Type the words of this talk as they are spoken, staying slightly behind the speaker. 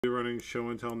running Show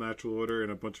and Tell Natural Order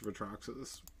and a bunch of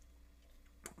Atraxas.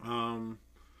 And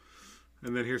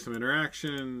then here's some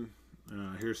interaction.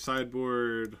 Here's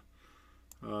sideboard.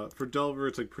 For Delver,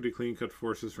 it's like pretty clean cut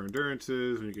forces for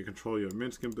endurances. When you can control, you have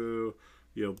Minskin Boo.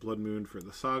 You know, Blood Moon for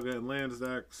the Saga and lands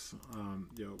decks.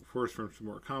 You know, Force from some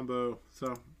more combo.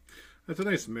 So it's a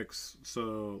nice mix.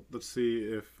 So let's see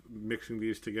if mixing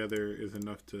these together is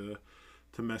enough to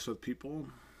mess with people.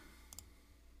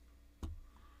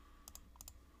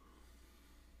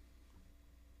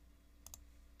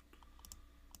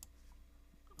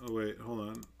 Oh wait, hold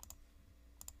on.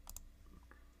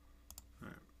 All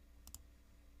right.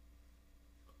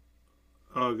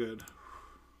 Oh, good.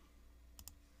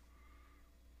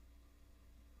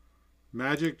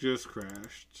 Magic just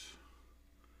crashed.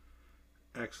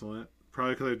 Excellent.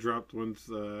 Probably because I dropped once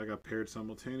I got paired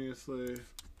simultaneously.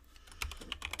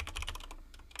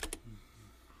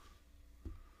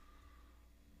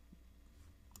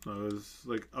 I was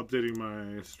like updating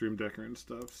my Stream Decker and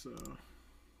stuff, so.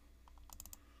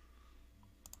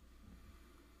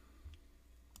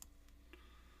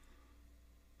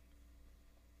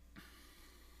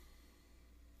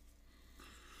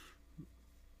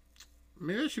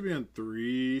 Maybe I should be on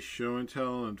 3 Show and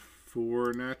Tell and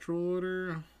 4 Natural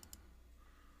Order.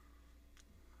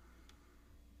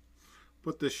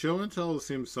 But the Show and Tell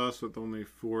seems sus with only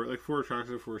 4, like 4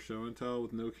 Atraxa, 4 Show and Tell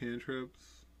with no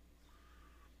cantrips.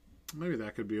 Maybe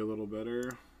that could be a little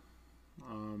better.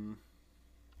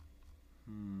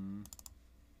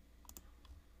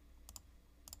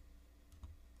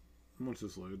 Once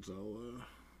this loads, I'll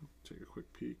take a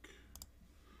quick peek.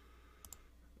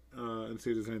 And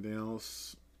see if there's anything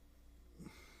else.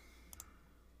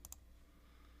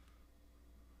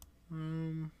 I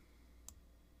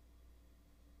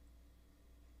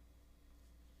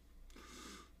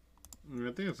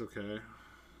think it's okay.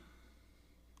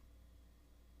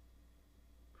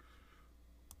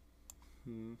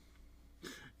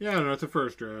 Yeah, I don't know. It's a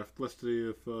first draft. Let's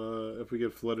see if we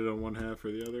get flooded on one half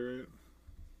or the other, right?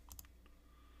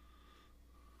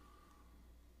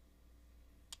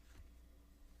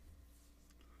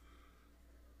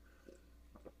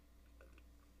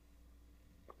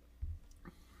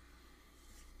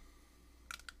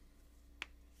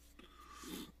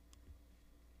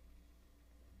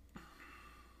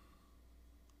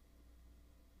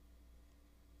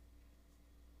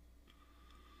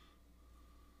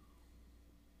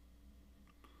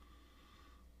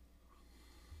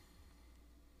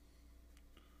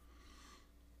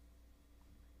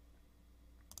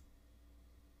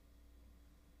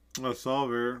 Oh,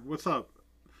 Solver, what's up?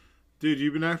 Dude,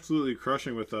 you've been absolutely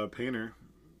crushing with Painter.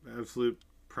 Absolute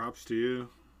props to you.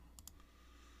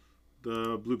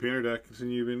 The blue Painter deck,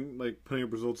 and you've been like putting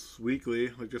up results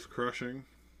weekly, like just crushing.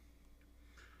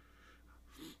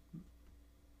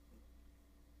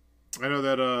 I know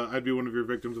that I'd be one of your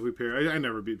victims if we pair. I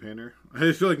never beat Painter. I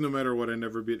just feel like no matter what, I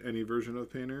never beat any version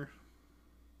of Painter.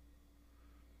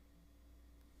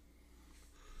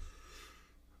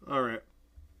 Alright.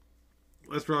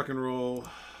 Let's rock and roll.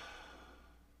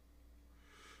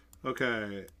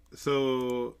 Okay.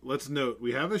 So, let's note.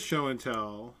 We have a Show and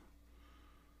Tell.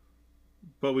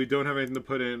 But we don't have anything to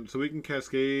put in. So we can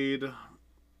Cascade. Yeah,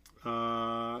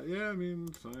 I mean,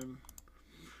 it's fine.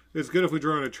 It's good if we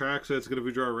draw an Atraxa. It's good if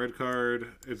we draw a red card.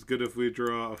 It's good if we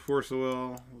draw a Force of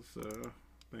Will. So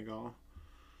I think I'll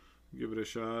give it a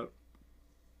shot.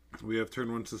 We have turn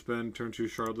 1 Suspend, turn 2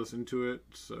 Shardless into it.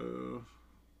 So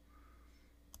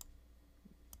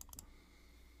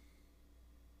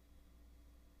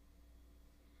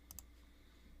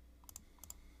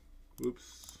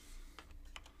oops.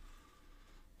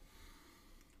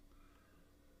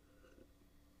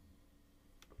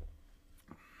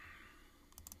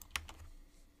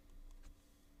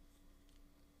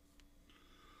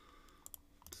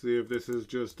 See if this is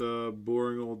just a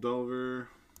boring old Delver.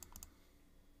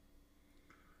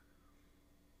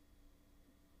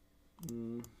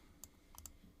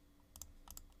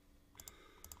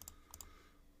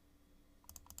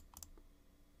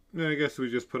 Yeah, I guess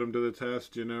we just put him to the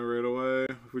test, you know, right away.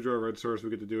 If we draw a red source, we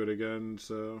get to do it again,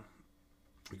 so.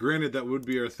 Granted, that would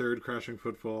be our 3rd Crashing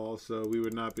Footfall, so we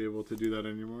would not be able to do that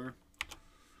anymore.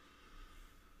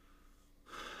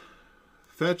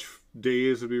 Fetch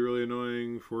Daze would be really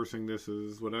annoying. Forcing this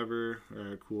is whatever.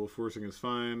 Alright, cool. Forcing is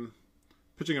fine.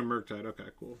 Pitching a Murktide. Okay,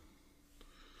 cool.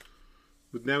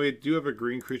 But now we do have a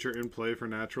green creature in play for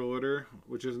Natural Order,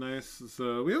 which is nice.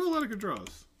 So we have a lot of good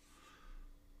draws.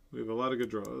 We have a lot of good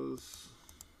draws.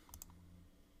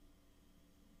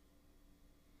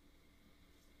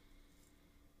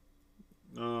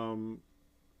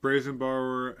 Brazen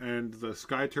Borrower and the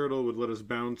Sky Turtle would let us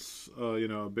bounce, you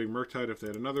know, a big Murktide if they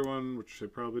had another one, which they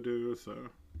probably do. So,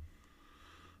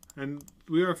 and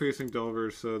we are facing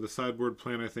Delvers, so the sideboard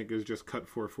plan I think is just cut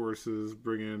 4 forces,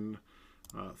 bring in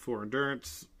 4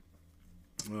 endurance.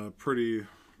 Pretty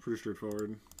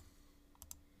straightforward.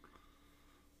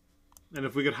 And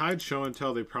if we could hide Show and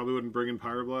Tell, they probably wouldn't bring in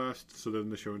Pyroblast, so then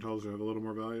the Show and Tells would have a little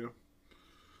more value.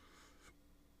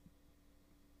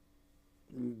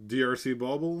 DRC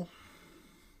Bauble.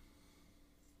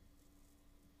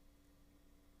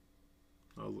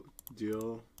 Oh,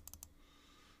 deal.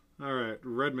 Alright,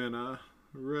 red mana.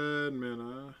 Red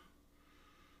mana.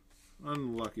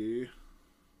 Unlucky.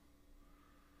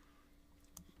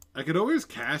 I could always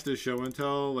cast a Show and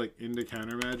Tell, like, into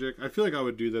counter magic. I feel like I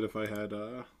would do that if I had,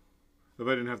 if I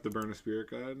didn't have to burn a Spirit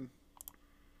Guide.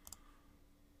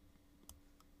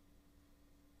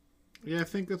 Yeah, I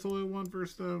think that's all I want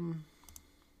versus them.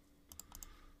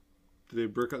 Did they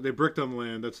brick? They bricked on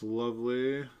land. That's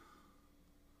lovely.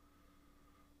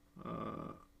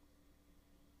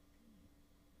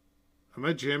 Am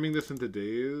I jamming this into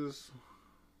days?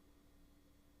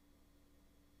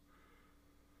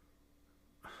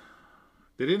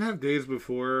 They didn't have days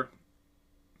before.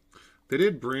 They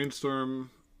did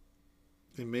brainstorm.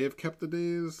 They may have kept the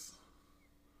days.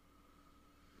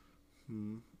 I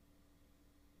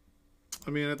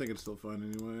mean, I think it's still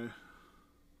fun anyway.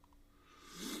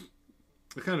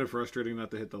 It's kind of frustrating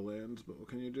not to hit the lands, but what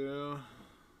can you do?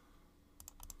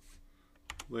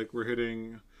 Like, we're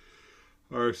hitting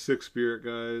our 6 Spirit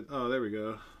Guide. Oh, there we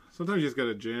go. Sometimes you just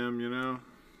gotta jam, you know?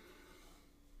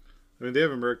 I mean, they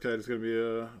have a Murktide. It's gonna be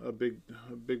a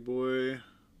big boy.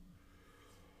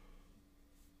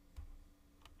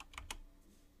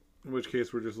 In which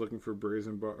case, we're just looking for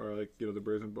Brazen Bar, or like, you know, the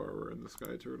Brazen Borrower and the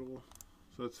Sky Turtle.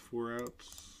 So that's 4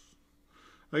 outs.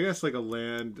 I guess like a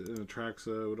land and a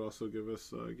Atraxa would also give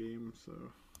us a game. So,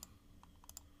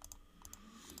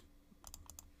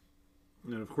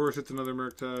 and of course, it's another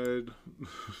Murktide.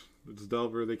 It's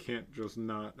Delver. They can't just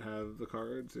not have the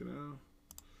cards, you know.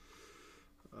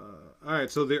 All right,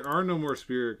 so there are no more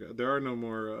There are no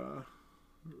more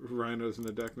Rhinos in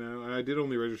the deck now. I did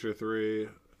only register 3.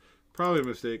 Probably a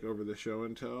mistake over the Show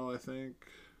and Tell, I think.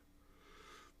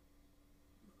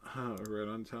 Right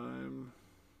on time.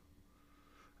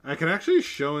 I can actually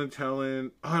Show and Tell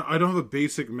in. I don't have a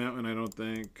basic mountain, I don't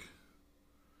think.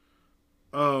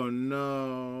 Oh,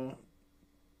 no.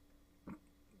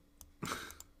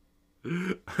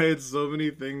 I had so many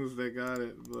things that got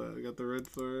it, but I got the red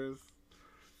stars.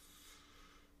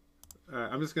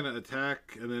 Alright, I'm just going to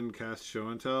attack and then cast Show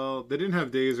and Tell. They didn't have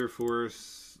Daze or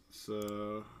Force,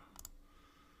 so...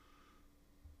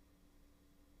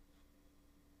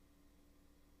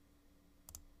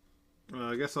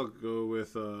 I guess I'll go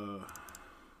with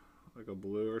like a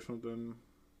blue or something.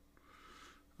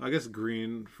 I guess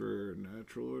green for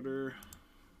natural order.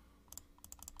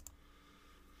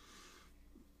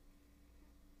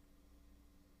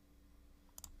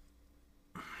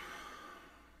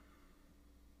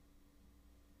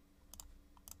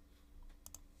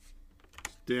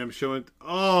 Damn, showing.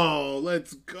 Oh,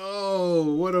 let's go.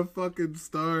 What a fucking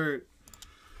start.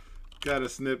 Gotta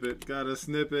snip it. Gotta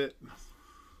snip it.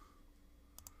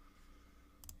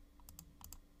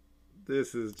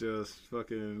 This is just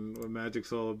fucking what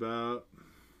Magic's all about.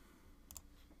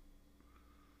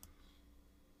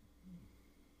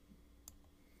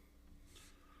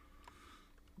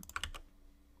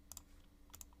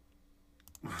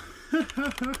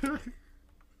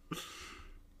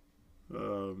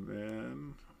 Oh,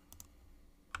 man.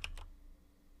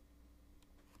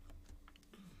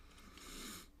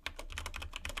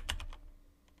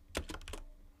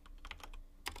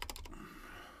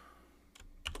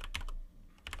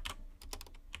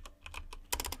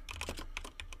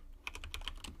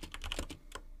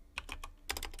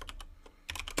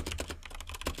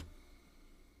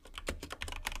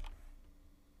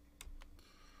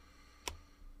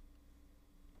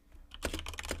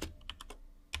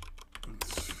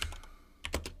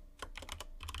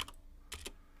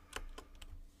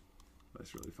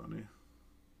 That's really funny.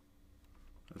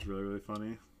 That's really, really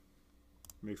funny.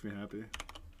 Makes me happy.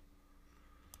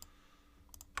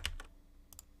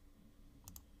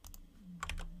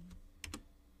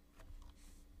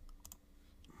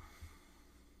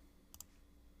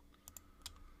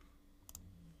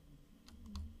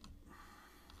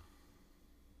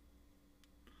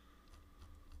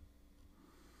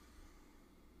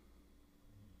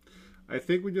 I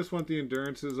think we just want the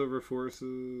endurances over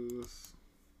forces.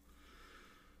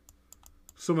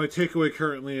 So my takeaway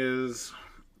currently is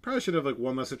Probably should have like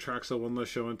one less Atraxa, one less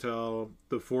show and tell.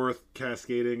 The fourth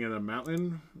cascading and a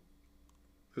mountain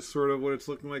is sort of what it's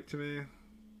looking like to me.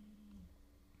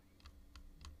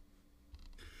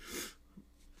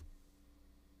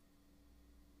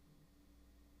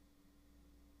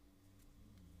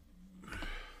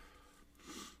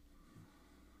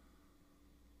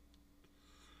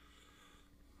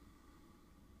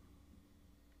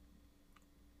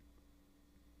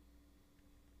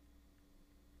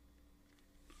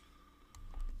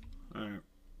 Alright.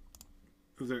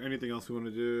 Is there anything else we want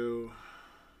to do?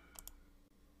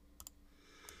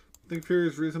 I think Fury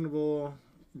is reasonable.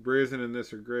 Brazen and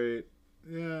this are great.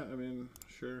 Yeah, I mean,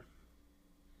 sure.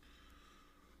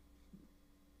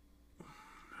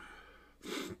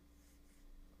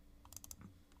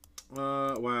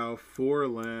 Wow, 4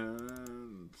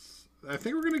 lands. I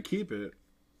think we're gonna keep it.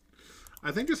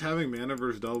 I think just having mana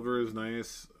versus Delver is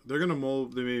nice. They're gonna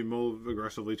mold. They may mold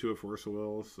aggressively to a Force of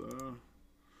Will, so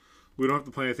we don't have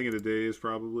to play anything in the days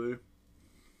probably.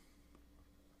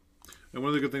 And one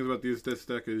of the good things about this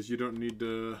deck is you don't need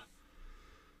to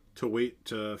wait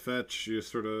to fetch. You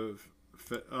just sort of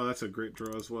oh, that's a great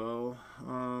draw as well.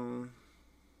 I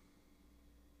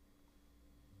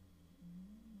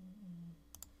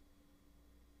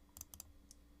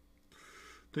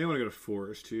think I want to go to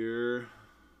Forest here.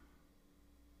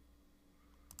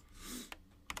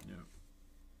 Yeah.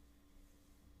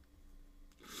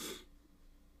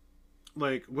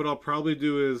 Like, what I'll probably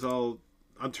do is on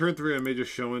turn 3 I may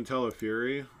just show and tell a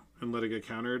Fury and let it get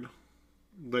countered.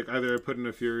 Like, either I put in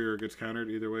a Fury or it gets countered.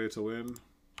 Either way, it's a win.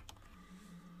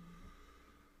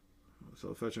 So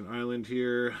I'll fetch an island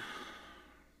here.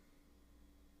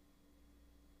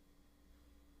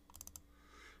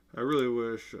 I really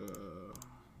wish...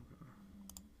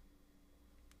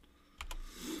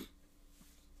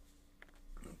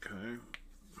 Okay.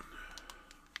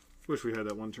 Wish we had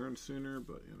that one turn sooner,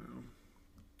 but you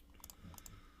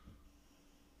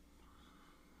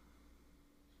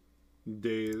know.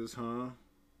 Days, huh?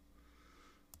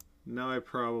 Now I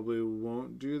probably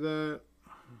won't do that.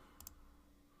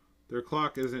 Their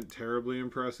clock isn't terribly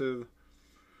impressive.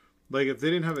 Like, if they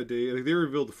didn't have a day, like, they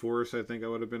revealed Force, I think I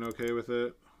would have been okay with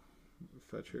it.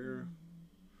 Fetch here.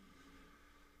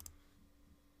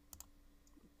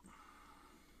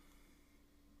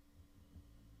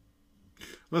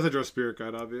 Unless I draw Spirit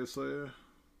Guide, obviously.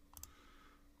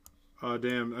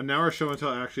 Damn. And now our show and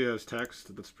tell actually has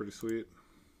text. That's pretty sweet.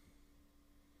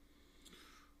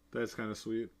 That's kind of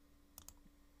sweet.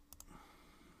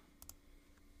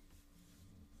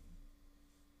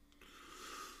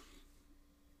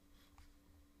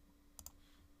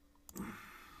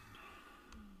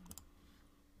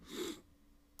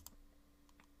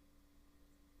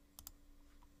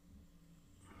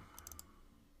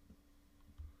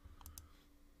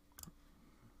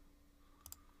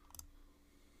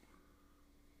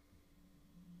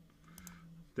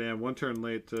 Damn, one turn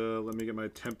late to let me get my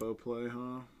tempo play,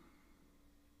 huh?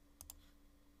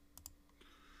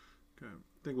 Okay,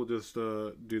 I think we'll just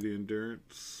do the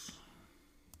endurance.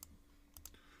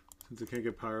 Since it can't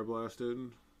get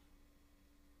pyroblasted.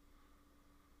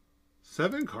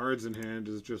 7 cards in hand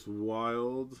is just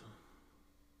wild.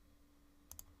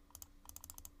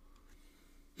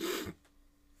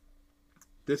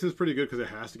 This is pretty good because it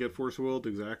has to get Force Willed,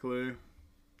 exactly.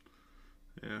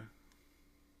 Yeah.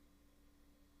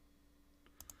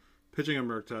 Pitching a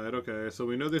Murktide, okay, so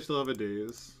we know they still have a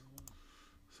daze.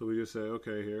 So we just say,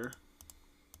 okay, here.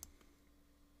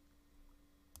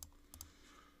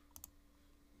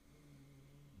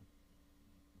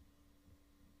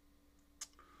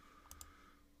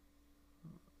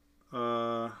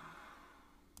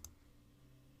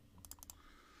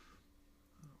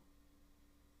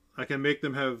 I can make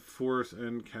them have Force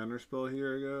and Counterspell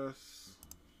here, I guess.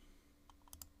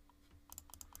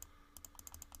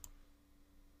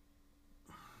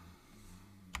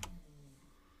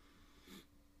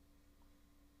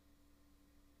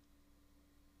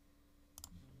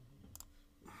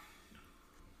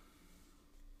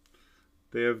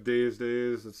 They have days.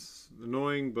 It's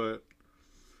annoying, but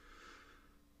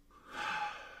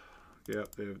yeah,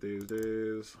 they have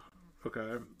days.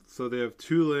 Okay, so they have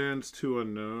 2 lands, 2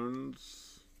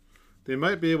 unknowns. They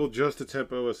might be able just to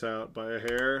tempo us out by a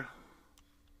hair.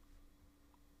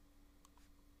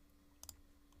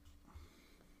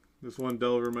 This one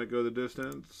Delver might go the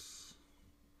distance.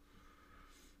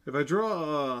 If I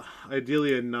draw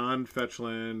ideally a non-fetch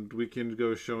land, we can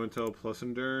go show and tell plus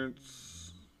endurance.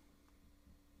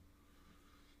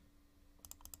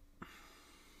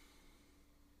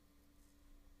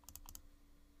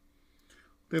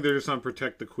 I think they're just on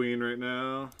Protect the Queen right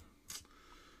now.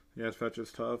 Yeah, fetch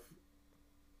is tough.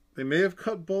 They may have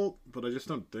cut Bolt, but I just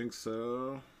don't think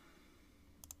so.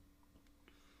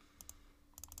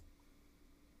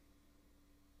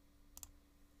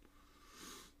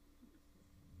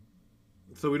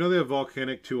 So we know they have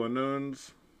Volcanic 2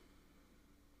 unknowns.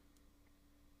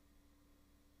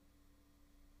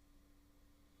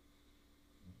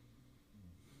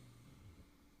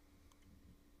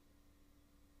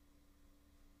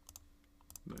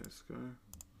 Nice guy.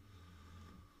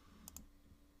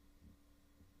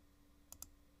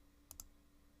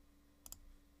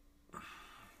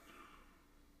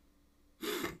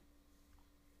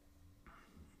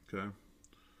 Okay.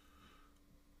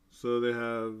 So they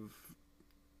have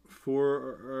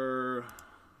four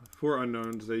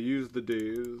unknowns. They use the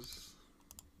days.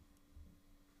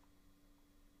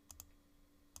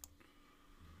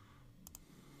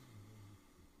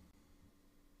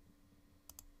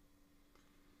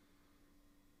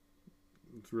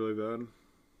 It's really bad.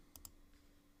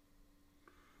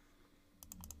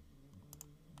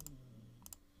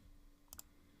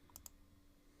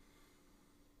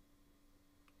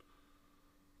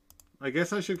 I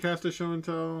guess I should cast a show and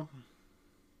tell.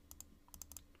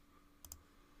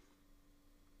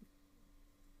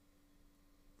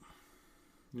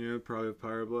 Yeah, probably a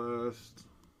Pyroblast.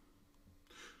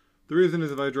 The reason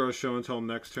is if I draw a show and tell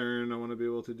next turn, I want to be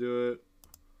able to do it.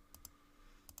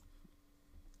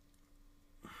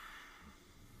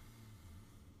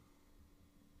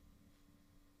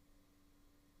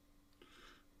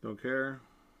 Don't care.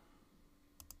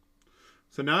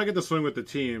 So now I get to swing with the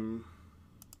team.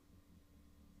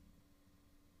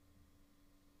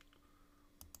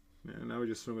 Yeah, now we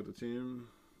just swing with the team.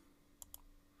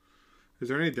 Is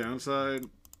there any downside?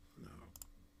 No.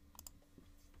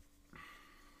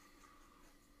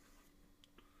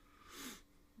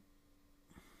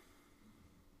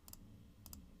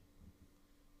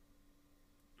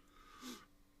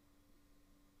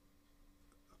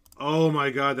 Oh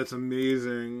my god, that's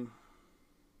amazing.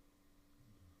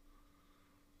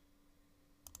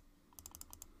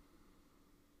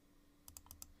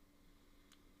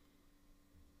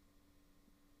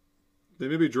 They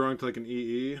may be drawing to like an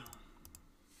EE.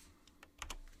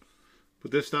 But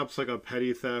this stops like a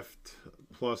petty theft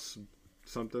plus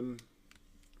something.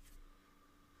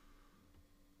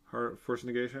 Heart force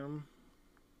negation.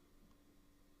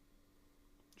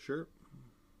 Sure.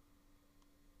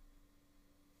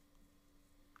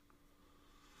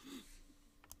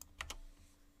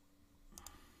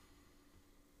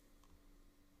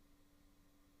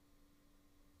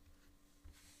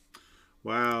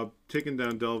 Wow, taking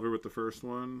down Delver with the first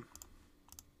one.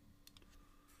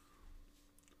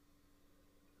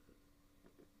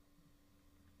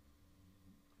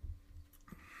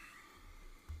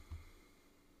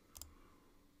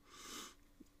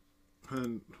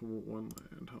 And one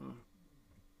land,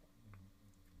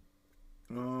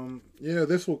 huh? Yeah,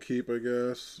 this will keep, I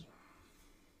guess.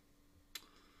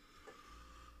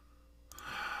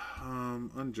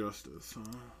 Unjustice,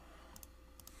 huh?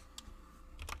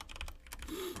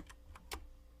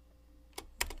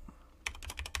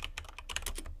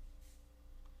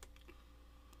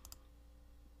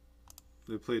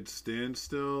 They played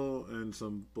Standstill and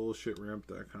some bullshit ramp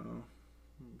deck, huh?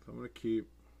 So I'm gonna keep.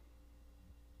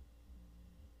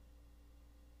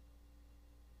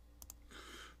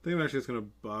 I think I'm actually just gonna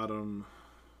bottom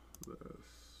this.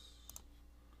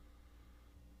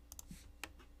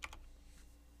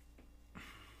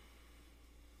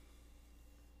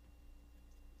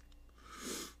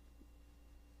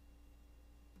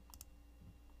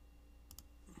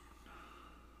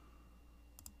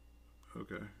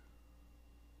 Okay.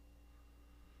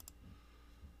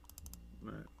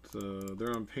 Alright, so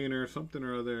they're on Painter, something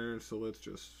or other, so let's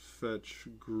just fetch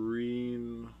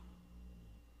green,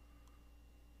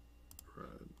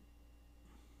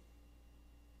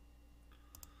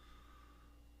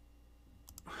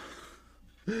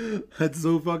 red. That's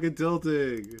so fucking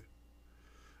tilting.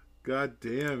 God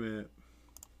damn it.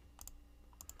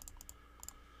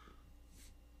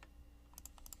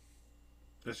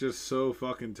 That's just so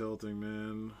fucking tilting,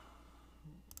 man.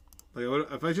 Like,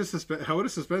 if I just I would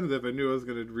have suspended it if I knew I was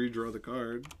gonna redraw the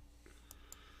card.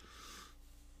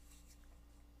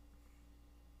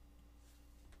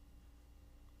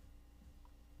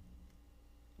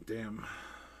 Damn.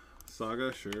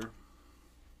 Saga, sure.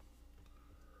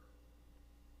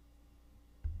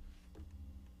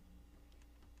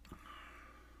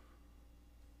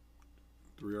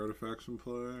 Three artifacts in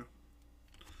play.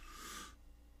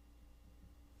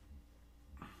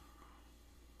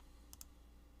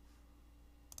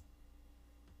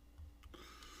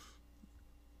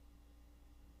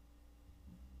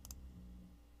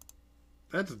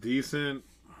 That's decent.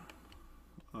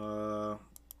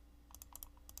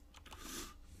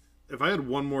 if I had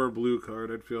one more blue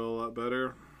card, I'd feel a lot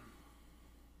better.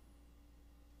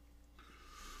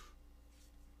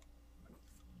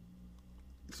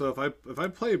 So if I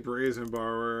play Brazen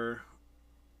Borrower,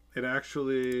 it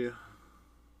actually...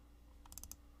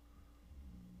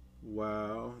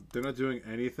 Wow. They're not doing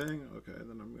anything? Okay,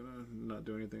 then I'm gonna not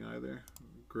do anything either.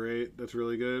 Great. That's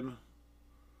really good.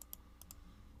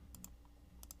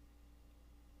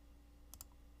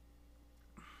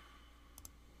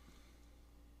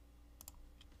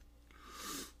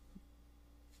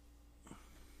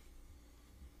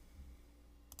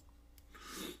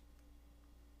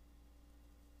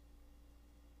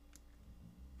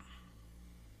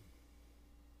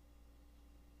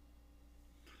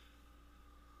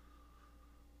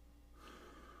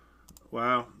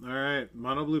 Wow. Alright.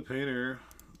 Mono blue painter.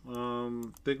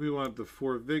 Think we want the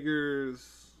 4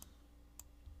 vigors.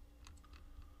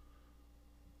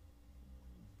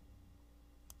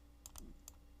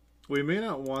 We may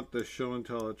not want the show and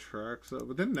tell Atraxa,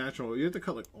 but then natural. You have to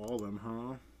cut like all of them,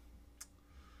 huh?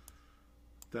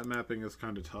 That mapping is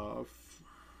kind of tough.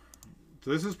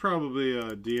 So this is probably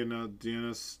a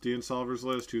DN Solver's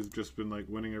list who's just been like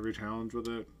winning every challenge with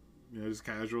it. You know, just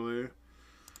casually.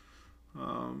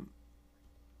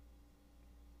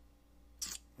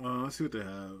 Let's see what they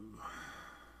have.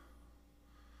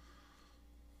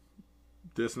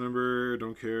 Dismember,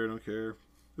 don't care, don't care.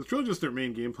 It's really just their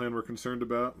main game plan we're concerned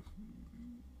about.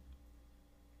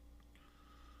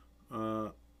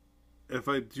 If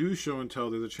I do show and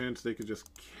tell, there's a chance they could just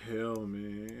kill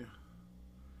me.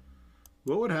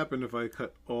 What would happen if I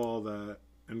cut all that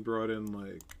and brought in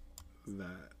like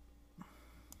that?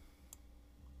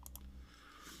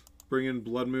 Bring in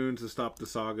Blood Moon to stop the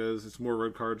sagas. It's more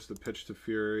red cards to pitch to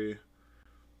Fury.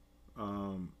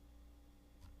 How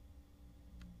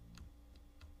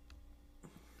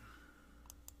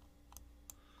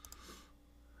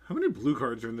many blue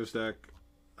cards are in this deck?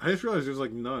 I just realized there's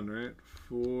like none, right?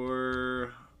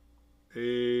 4,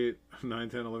 8, 9,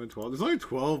 10, 11, 12. There's only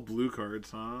 12 blue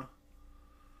cards, huh?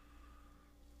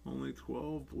 Only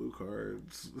 12 blue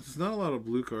cards. It's not a lot of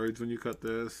blue cards when you cut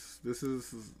this.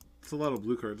 It's a lot of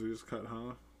blue cards we just cut,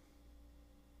 huh?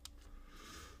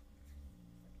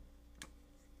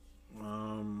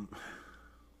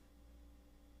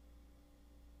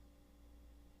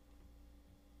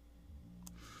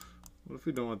 What if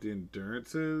we don't want the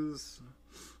endurances?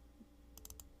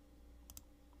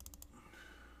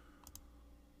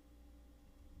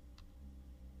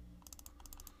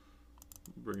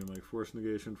 Bring in like force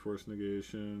negation, force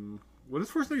negation. What is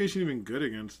force negation even good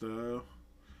against, though?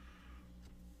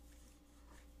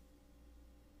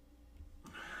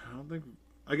 I don't think...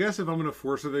 I guess if I'm going to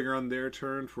force a vigor on their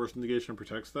turn, force negation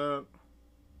protects that.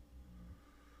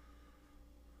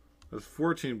 That's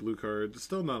 14 blue cards. It's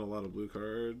still not a lot of blue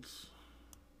cards.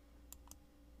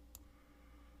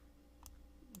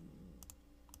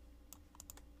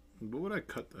 What would I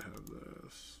cut to have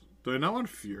this? Do I not want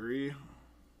Fury?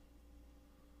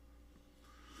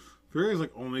 Fury is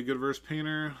like only good versus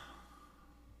Painter.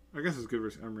 I guess it's good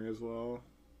versus Emery as well.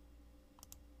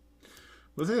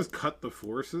 Let's say it's cut the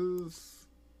forces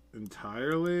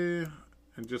entirely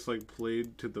and just like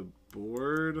played to the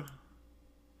board.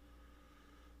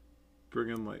 Bring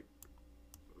in like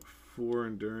 4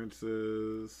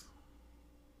 endurances.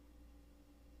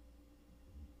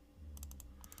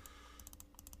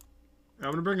 I'm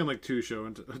gonna bring in like 2 show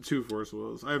and 2 force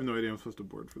wills. I have no idea I'm supposed to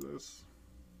board for this.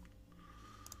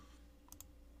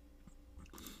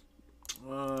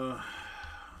 I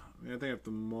think I have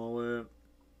to mull it.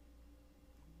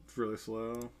 It's really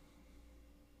slow.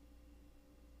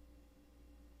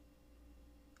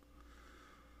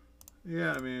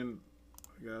 Yeah, I mean,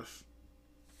 I guess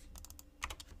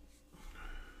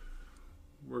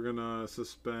we're gonna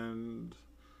suspend.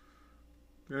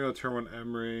 We're gonna go turn 1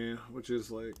 Emery, which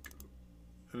is like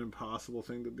an impossible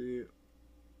thing to beat.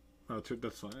 Oh,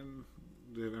 that's fine.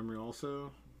 Do they have Emery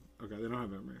also? Okay, they don't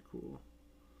have Emery. Cool.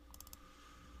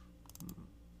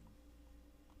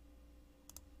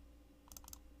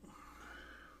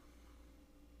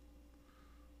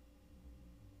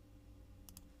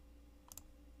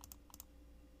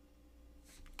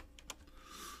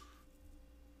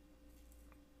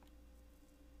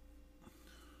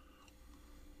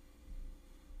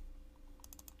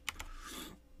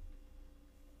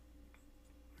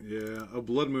 Yeah, a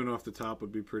Blood Moon off the top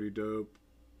would be pretty dope.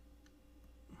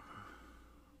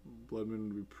 Blood Moon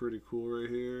would be pretty cool right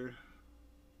here.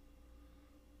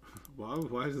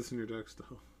 Why is this in your deck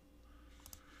still?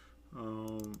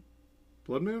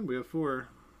 Blood Moon? We have 4.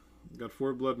 We got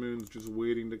 4 Blood Moons just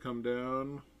waiting to come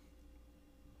down.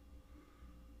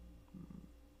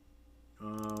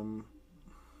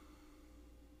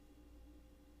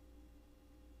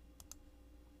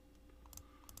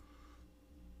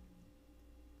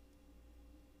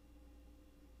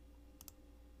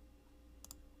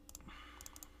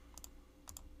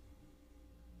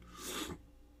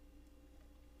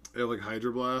 They have like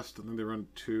Hydroblast. I think they run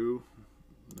 2.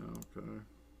 No, okay.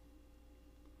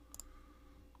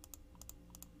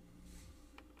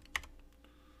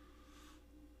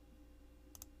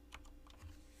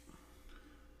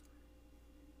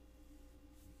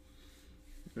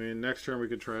 I mean, next turn we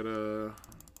could try to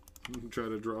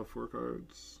draw 4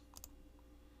 cards.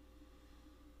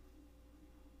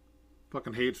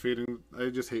 Fucking hate fading. I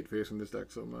just hate facing this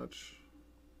deck so much.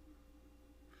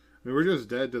 I mean, we're just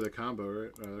dead to the combo,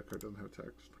 right? That card doesn't have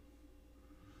text.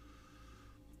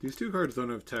 These 2 cards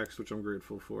don't have text, which I'm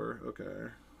grateful for.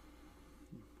 Okay.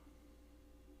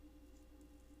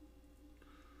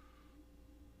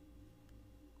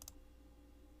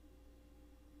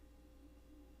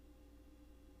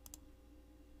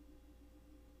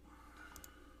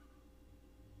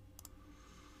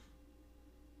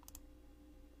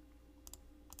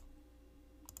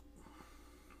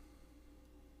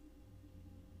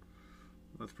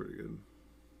 That's pretty good.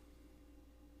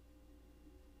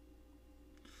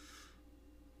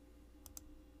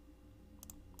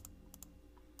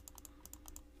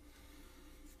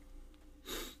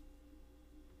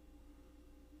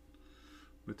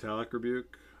 Metallic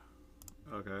Rebuke.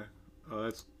 Okay.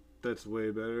 Oh, that's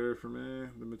way better for me.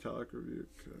 The Metallic Rebuke.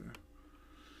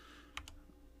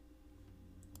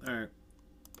 All right.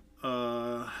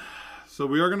 So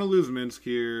we are gonna lose Minsk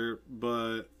here,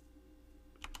 but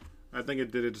I think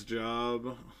it did its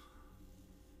job.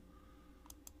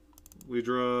 We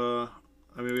draw.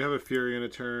 I mean, we have a Fury in a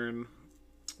turn.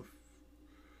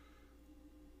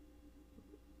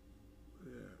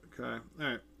 Yeah. Okay. All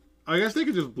right. I guess they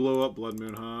could just blow up Blood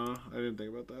Moon, huh? I didn't think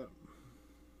about that.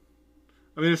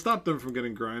 I mean, it stopped them from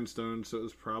getting Grindstone, so it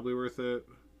was probably worth it.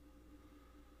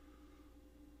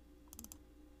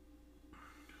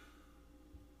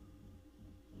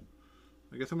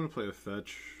 I guess I'm going to play a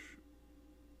fetch.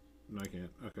 No, I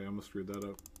can't. Okay, I almost screwed that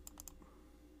up.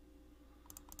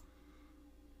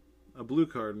 A blue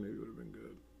card maybe would have been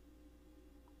good.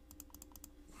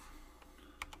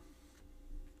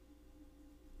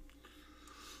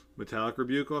 Metallic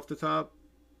Rebuke off the top.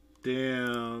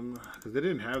 Damn. Because they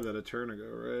didn't have that a turn ago,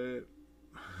 right?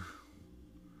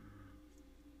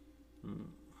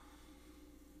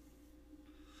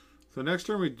 So next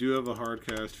turn we do have a hard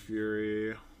cast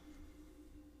Fury.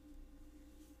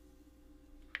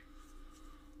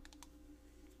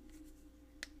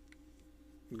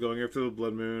 Going after the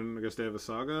Blood Moon. I guess they have a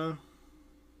Saga.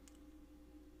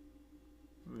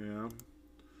 Yeah.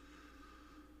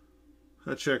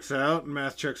 That checks out.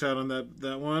 Math checks out on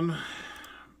that one.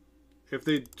 If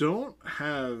they don't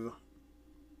have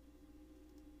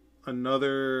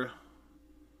another...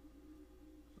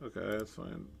 Okay, that's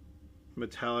fine.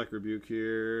 Metallic Rebuke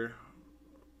here.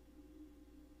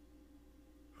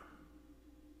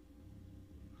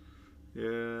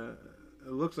 Yeah.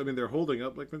 It looks, I mean, they're holding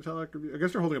up like Metallic Rebuke. I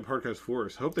guess they're holding up Hardcast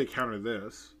Force. Hope they counter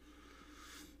this.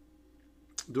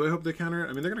 Do I hope they counter it?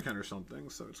 I mean, they're going to counter something,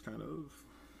 so it's kind of...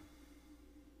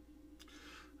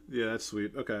 Yeah, that's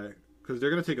sweet. Okay. Because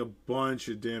they're going to take a bunch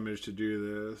of damage to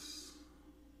do this.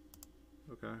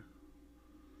 Okay.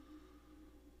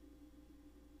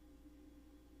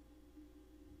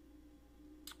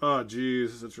 Oh,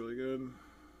 jeez. That's really good.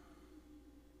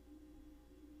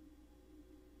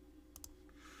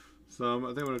 So I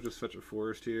think I'm going to just fetch a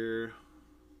forest here.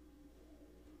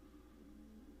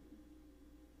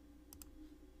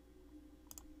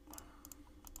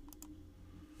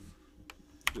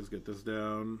 Just get this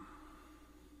down.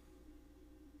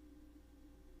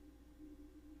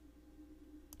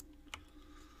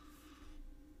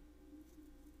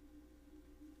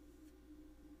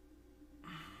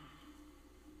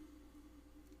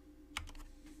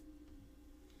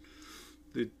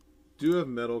 They do have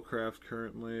Metalcraft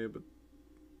currently, but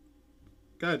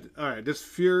God, alright, this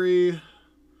Fury.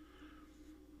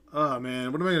 Oh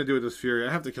man, what am I gonna do with this Fury?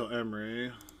 I have to kill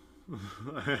Emery.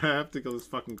 I have to kill this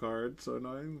fucking card, so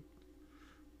annoying.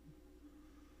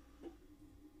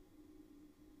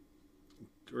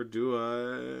 Or do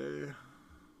I?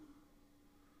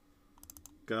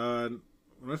 God,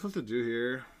 what am I supposed to do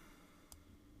here?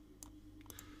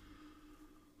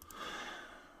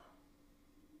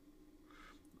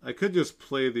 I could just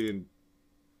play the...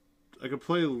 I could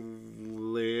play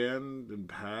land and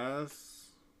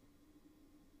pass.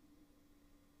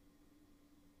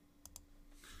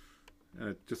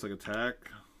 And just like attack.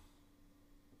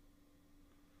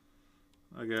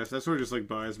 I guess. That sort of just like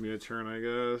buys me a turn, I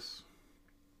guess.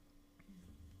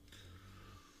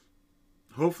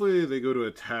 Hopefully they go to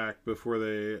attack before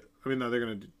they... I mean, no, they're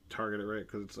going to target it, right?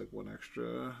 Because it's like 1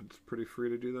 extra. It's pretty free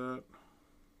to do that.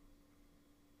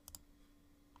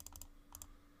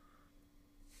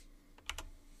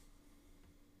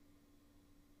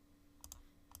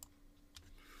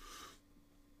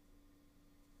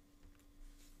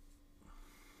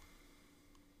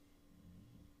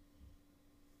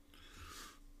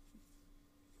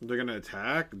 They're gonna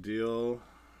attack. Deal.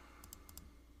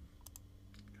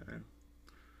 Okay.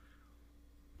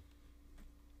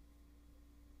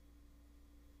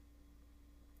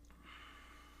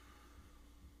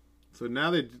 So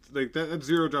now they like that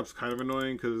 0 drop's kind of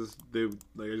annoying because they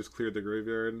like I just cleared the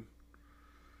graveyard.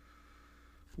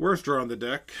 Worst draw on the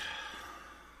deck.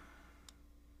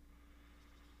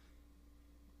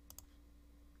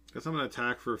 Guess I'm gonna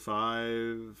attack for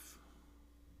 5.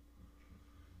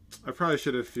 I probably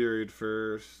should have Furied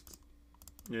first.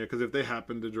 Yeah, because if they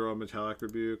happen to draw a Metallic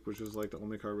Rebuke, which is like the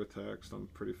only card with text, I'm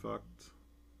pretty fucked.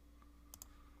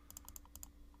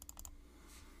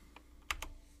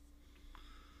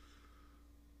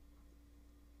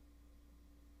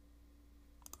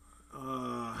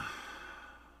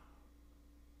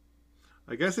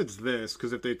 I guess it's this,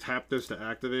 because if they tap this to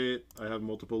activate, I have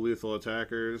multiple lethal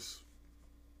attackers.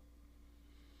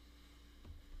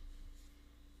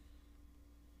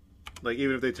 Like,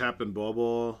 even if they tap and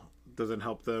bubble, doesn't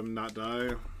help them not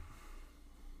die.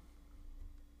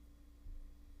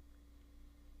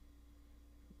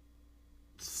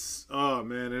 Oh,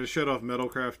 man, and it shut off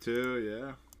Metalcraft too,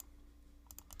 yeah.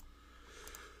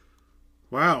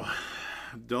 Wow.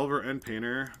 Delver and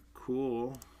Painter.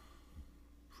 Cool.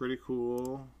 Pretty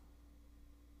cool.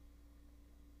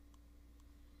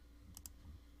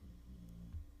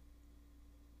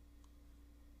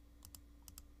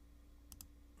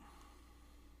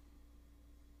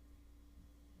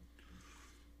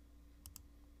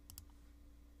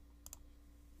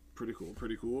 Pretty cool,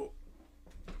 pretty cool.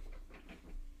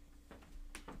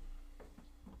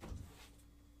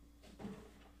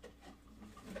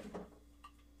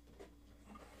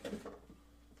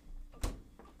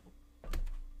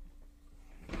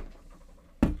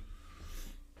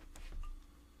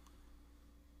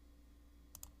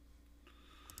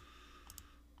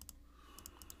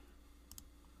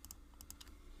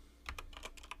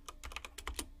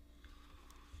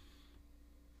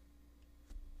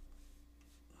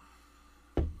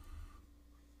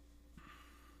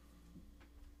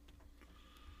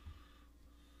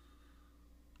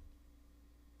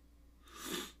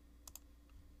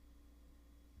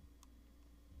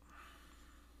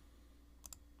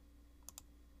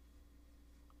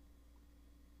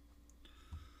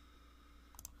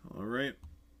 All right.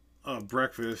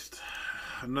 Breakfast.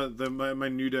 I'm not my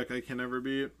new deck I can never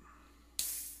beat.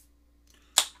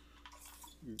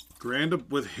 Grand up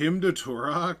with Hymn to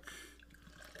Torok.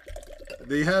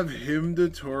 They have Hymn to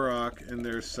Torok in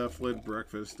their Cephalid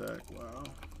Breakfast deck. Wow.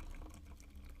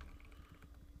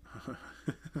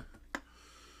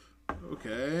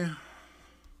 Okay.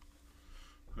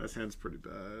 That hand's pretty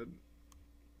bad.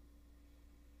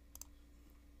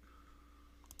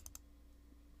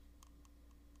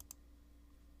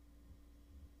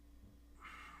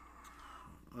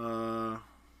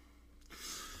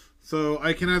 So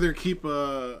I can either keep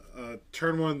a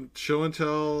turn 1 show and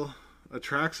tell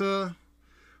Atraxa,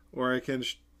 or I can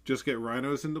just get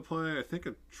Rhinos into play. I think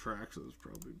Atraxa is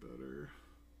probably better.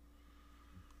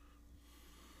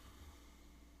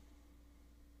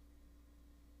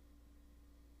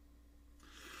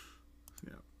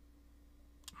 Yeah.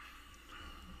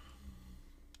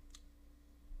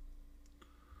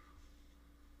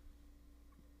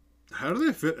 How do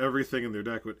they fit everything in their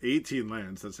deck with 18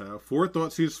 lands? That's how. 4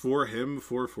 Thoughtseize, 4 Him,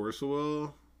 4 Force of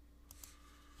Will.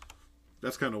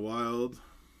 That's kind of wild.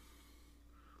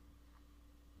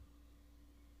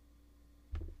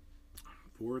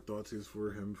 4 Thoughtseize,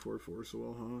 4 Him, 4 Force of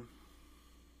Will, huh?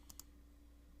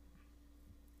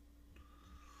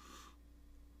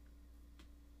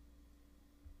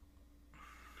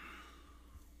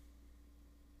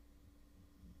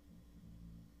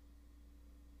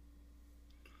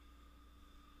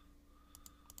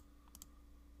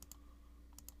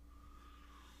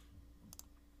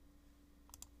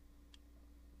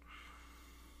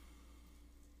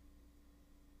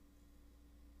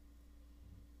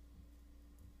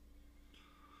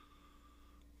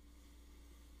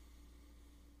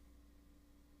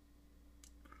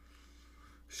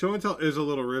 Show and tell is a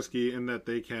little risky in that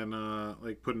they can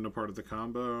like put in a part of the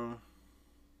combo,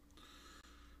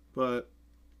 but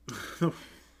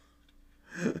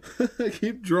I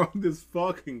keep drawing this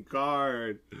fucking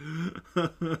card. I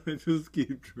just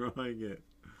keep drawing it.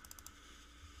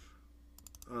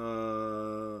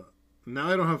 Now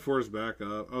I don't have force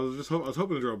backup. I was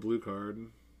hoping to draw a blue card,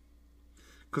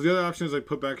 because the other option is like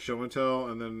put back show and tell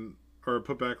and then, or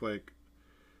put back like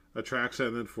Atraxa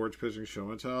and then forge pitching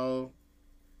show and tell.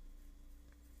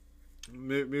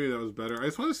 Maybe that was better. I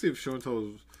just want to see if show and tell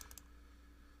was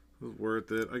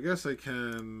worth it. I guess I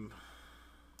can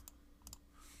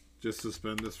just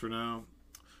suspend this for now.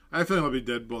 I feel like I'll be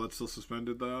dead while it's still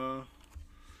suspended though.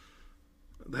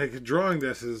 Like drawing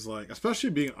this is like, especially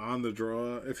being on the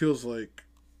draw, it feels like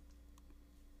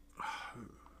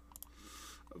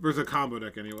versus a combo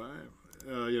deck anyway.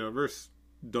 You know, versus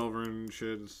Delver and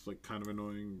shit is like kind of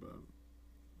annoying, but.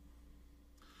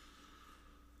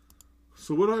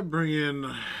 So what do I bring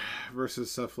in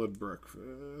versus Cephalid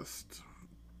Breakfast?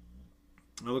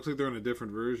 It looks like they're in a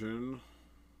different version.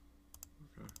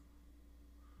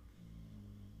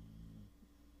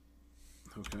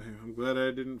 Okay, I'm glad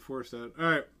I didn't force that.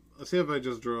 Alright, let's see if I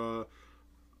just draw...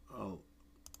 Oh,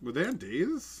 were they on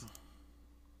Daze?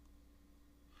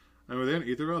 And were they on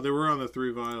Ether Vial? They were on the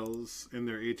 3 vials in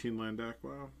their 18 land deck.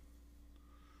 Wow.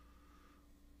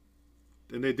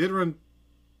 And they did run...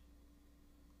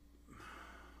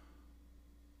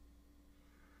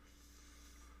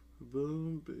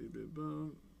 Boom, baby,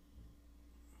 boom.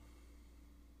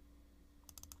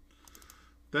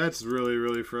 That's really,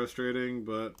 really frustrating,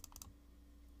 but...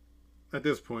 At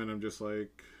this point, I'm just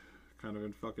like, kind of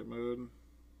in fuck it mode.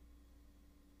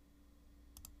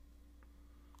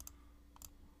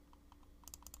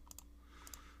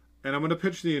 And I'm going to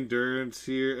pitch the Endurance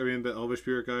here, I mean the Elvish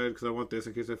Spirit Guide, because I want this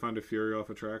in case I find a Fury off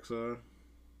Atraxa.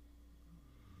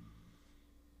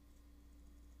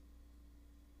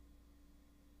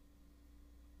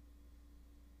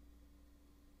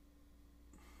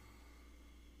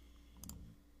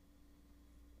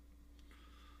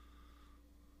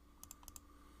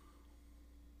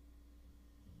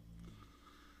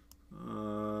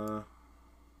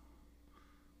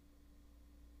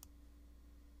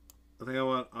 I think I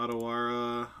want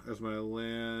Otawara as my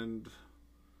land,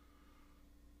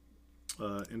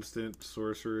 instant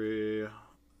sorcery,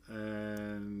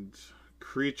 and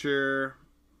creature.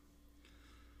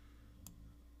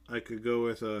 I could go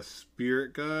with a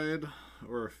Spirit Guide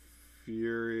or a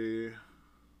Fury.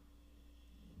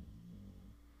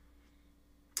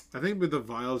 I think with the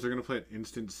Vials, they're going to play at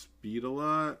instant speed a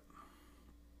lot.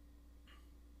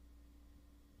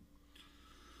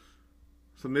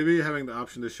 So maybe having the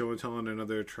option to show and tell on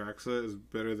another Atraxa is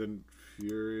better than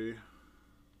Fury.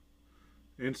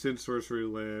 Instant sorcery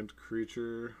land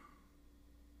creature.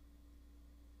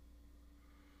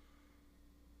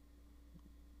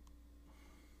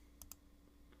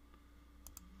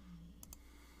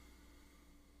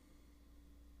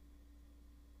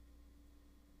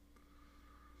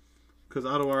 Because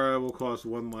Otawara will cost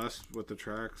 1 less with the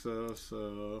Atraxa,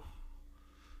 so...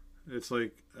 It's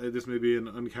like, this may be an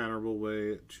uncounterable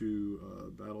way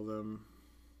to battle them.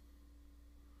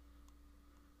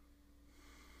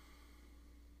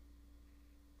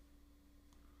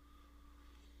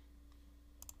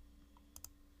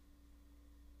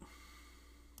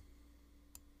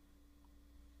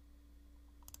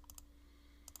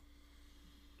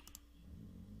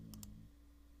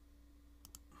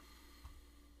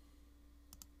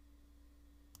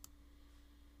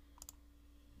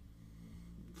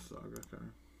 Saga, okay.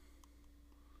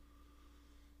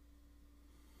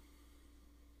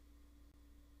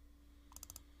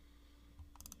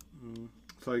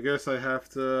 So I guess I have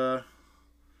to...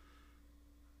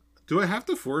 Do I have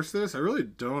to force this? I really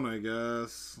don't, I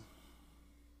guess.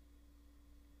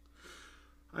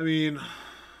 I mean...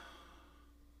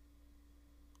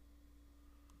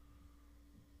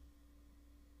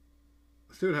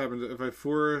 Let's see what happens if I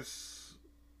force...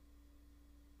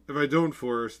 If I don't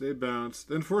force, they bounce.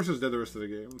 Then force is dead the rest of the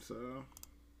game, so...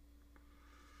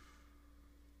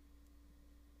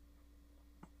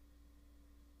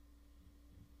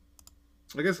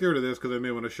 I guess get rid of this because I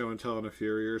may want to show and tell on a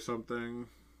Fury or something.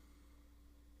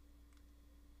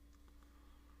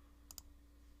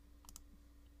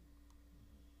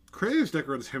 Kratos deck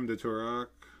runs him to Turok.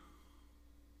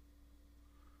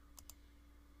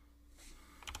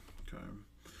 Okay.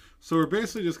 So we're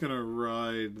basically just going to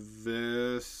ride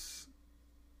this.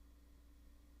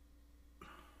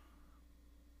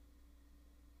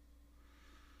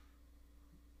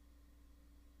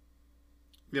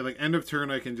 Yeah, like end of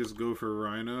turn I can just go for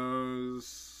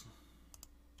Rhinos.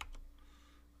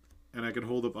 And I can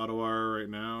hold up Otawara right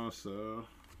now, so...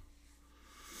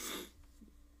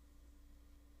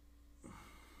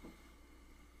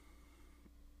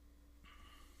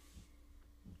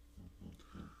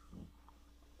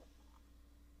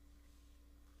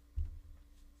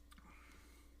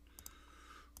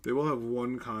 They will have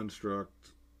 1 construct.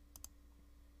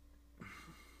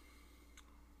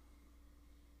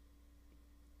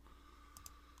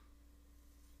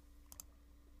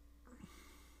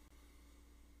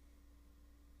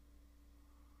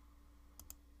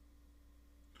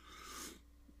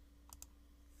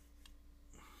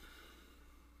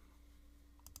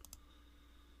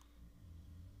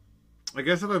 I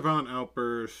guess if I Violent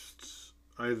Outburst,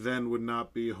 I then would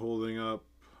not be holding up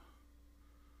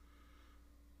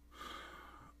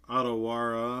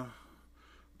Otawara.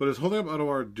 But is holding up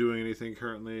Otawara doing anything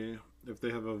currently if they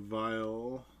have a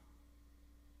Vial?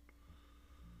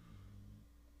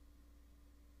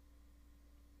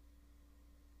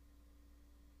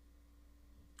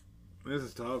 This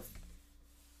is tough.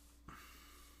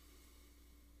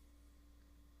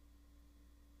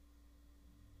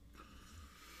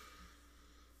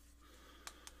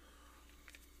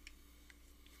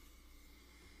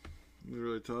 It's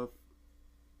really tough.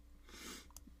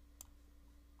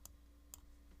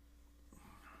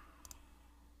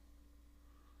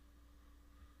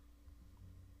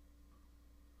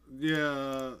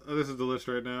 Yeah, this is the list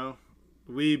right now.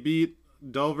 We beat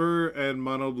Delver and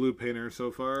Mono Blue Painter so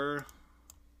far.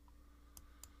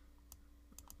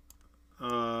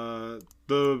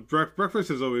 The breakfast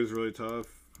is always really tough.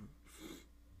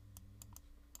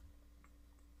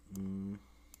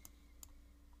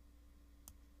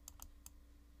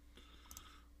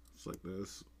 It's like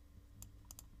this.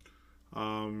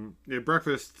 Yeah,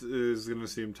 breakfast is gonna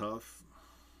seem tough.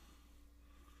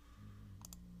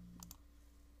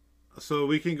 So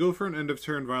we can go for an end of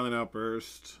turn Violent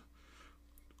Outburst,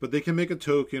 but they can make a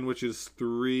token which is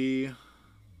 3.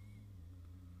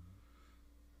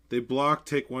 They block,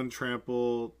 take 1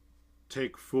 trample,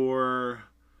 take 4.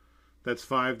 That's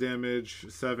 5 damage,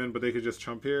 7, but they could just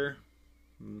chump here.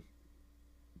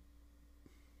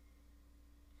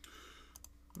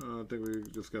 I think we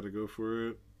just got to go for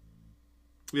it.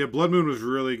 Yeah, Blood Moon was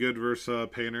really good versus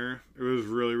Painter. It was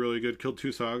really, really good. Killed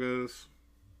 2 Sagas.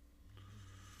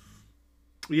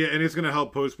 Yeah, and it's going to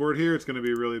help post board here. It's going to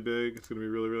be really big. It's going to be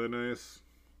really, really nice.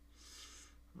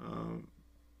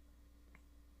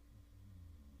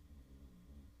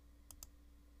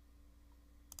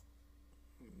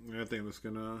 I think I'm just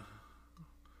going to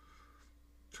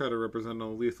try to represent a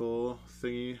lethal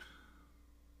thingy.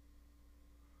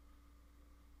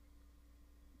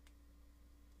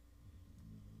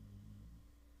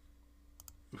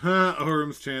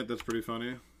 Orum's Chant, that's pretty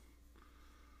funny.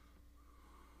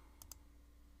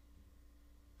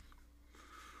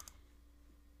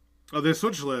 Oh, they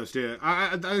switched list, yeah.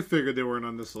 I figured they weren't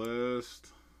on this list.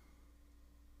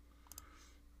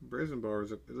 Brazen Bar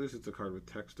is at least it's a card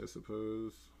with text, I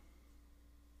suppose.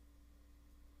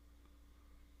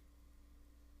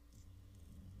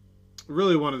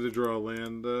 Really wanted to draw a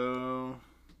land though.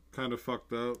 Kind of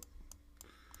fucked up.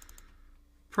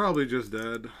 Probably just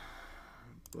dead.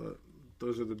 But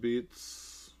those are the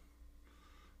beats.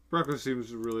 Breakfast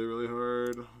seems really, really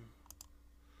hard.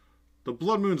 The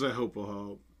Blood Moons I hope will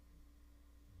help.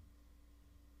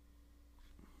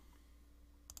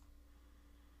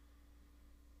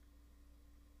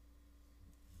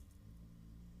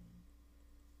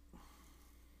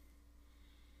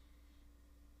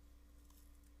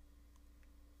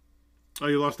 Oh,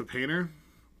 you lost a Painter?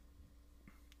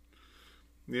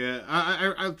 Yeah,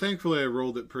 I thankfully I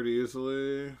rolled it pretty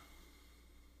easily.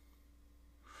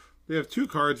 They have 2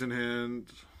 cards in hand.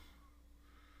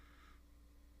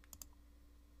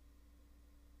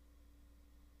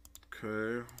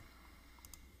 Okay.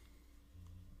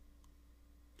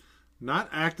 Not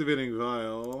activating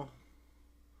Vial.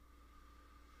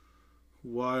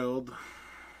 Wild.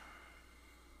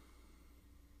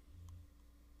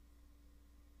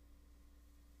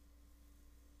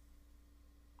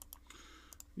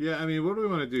 Yeah, I mean, what do we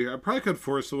want to do here? I probably could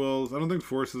Force the Wills. I don't think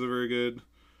Forces are very good.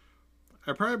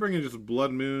 I'd probably bring in just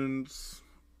Blood Moons.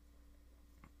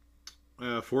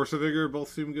 Force of Vigor both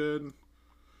seem good.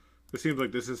 It seems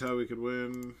like this is how we could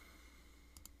win.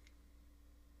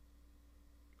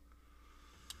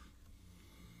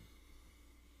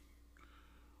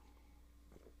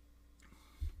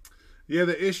 Yeah,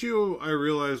 the issue I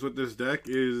realized with this deck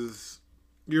is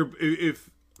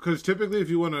because typically if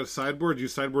you want to sideboard, you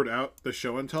sideboard out the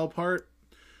show and tell part,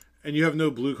 and you have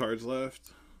no blue cards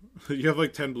left. You have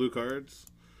like 10 blue cards.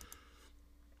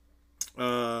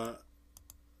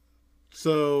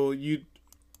 So you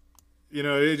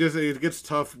know it gets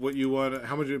tough. What you want,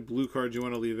 how much blue cards you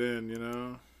want to leave in, you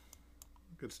know,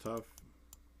 it gets tough.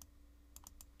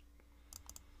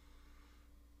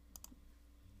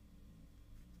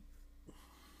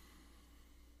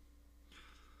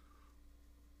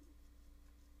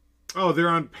 Oh, they're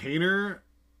on Painter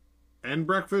and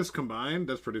Breakfast combined?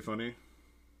 That's pretty funny.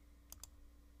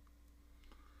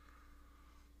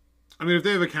 I mean, if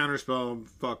they have a counterspell, I'm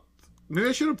fucked. Maybe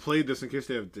I should have played this in case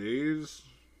they have Days.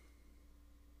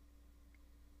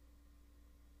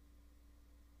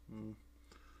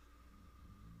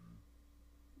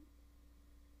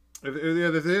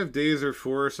 If they have Days or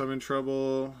Force, I'm in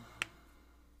trouble.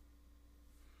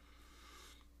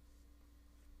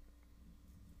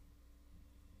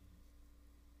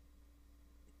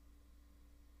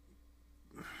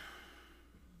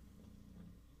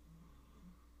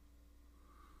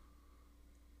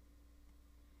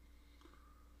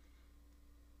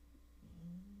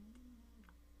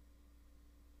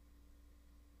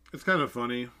 It's kind of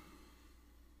funny.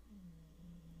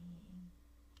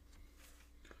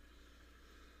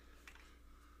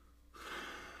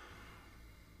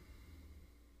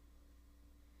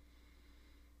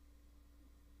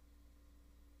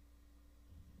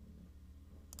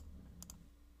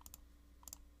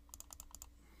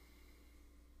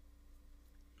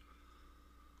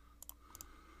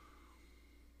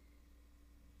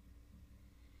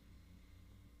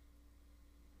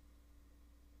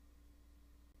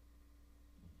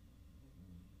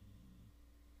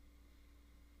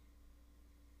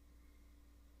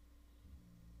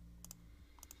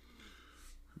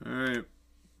 All right.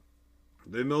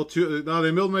 They milled two. No,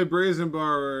 they milled my Brazen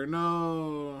Borrower.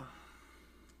 No.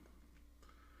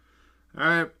 All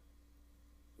right.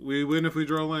 We win if we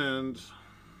draw land.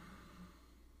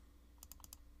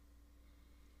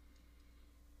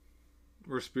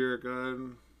 Or Spirit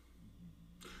Guide.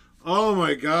 Oh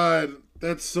my god.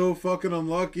 That's so fucking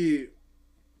unlucky.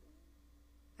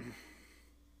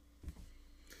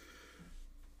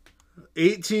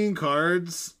 $18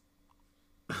 cards.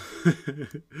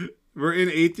 We're in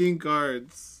 18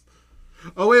 cards.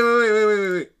 Oh,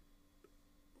 wait.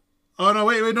 Oh, no,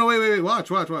 wait.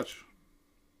 Watch.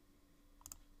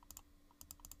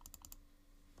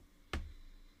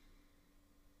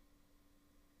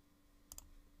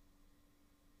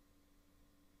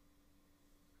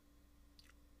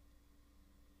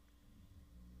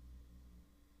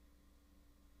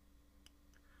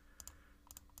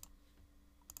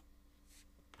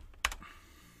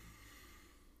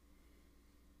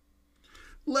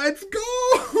 Let's go!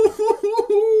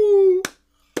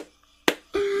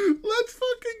 Let's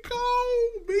fucking go,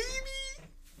 baby!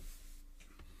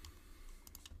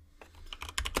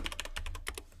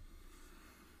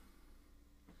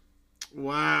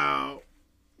 Wow.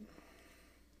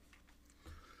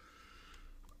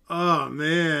 Oh,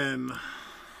 man.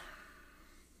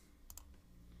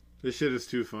 This shit is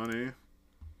too funny.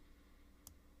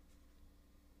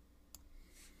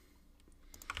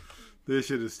 This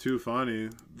shit is too funny.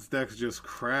 This deck's just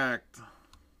cracked.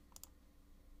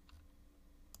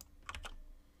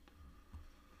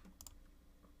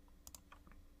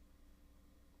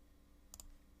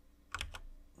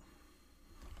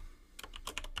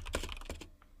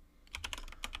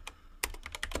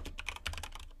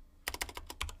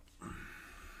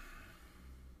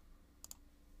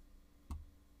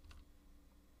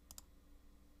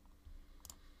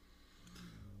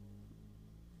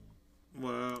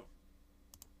 Wow.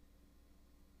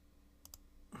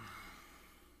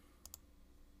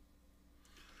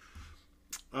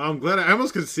 I'm glad I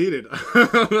almost conceded.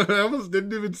 I almost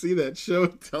didn't even see that show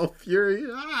and tell Fury.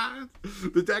 Ah,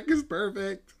 the deck is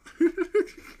perfect.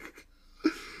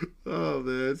 Oh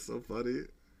man, it's so funny.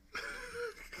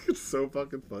 It's so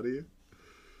fucking funny.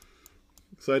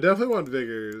 So I definitely want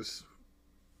Vigors.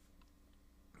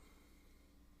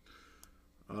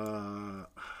 Yeah,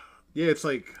 it's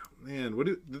like, man,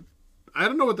 I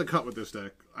don't know what to cut with this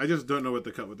deck. I just don't know what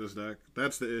to cut with this deck.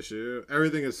 That's the issue.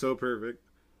 Everything is so perfect.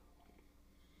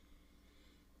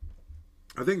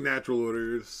 I think natural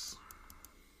orders.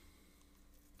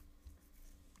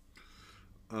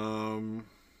 God,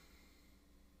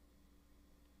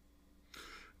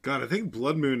 I think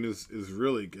Blood Moon is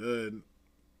really good.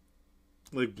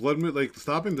 Like Blood Moon, like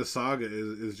stopping the Saga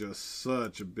is just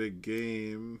such a big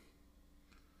game.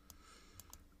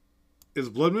 Is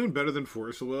Blood Moon better than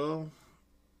Force Will?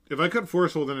 If I cut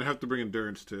Force Will, then I'd have to bring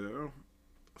Endurance too.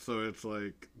 So it's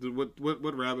like,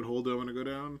 what rabbit hole do I want to go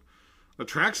down?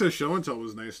 Atraxa Show and Tell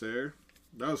was nice there.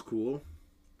 That was cool.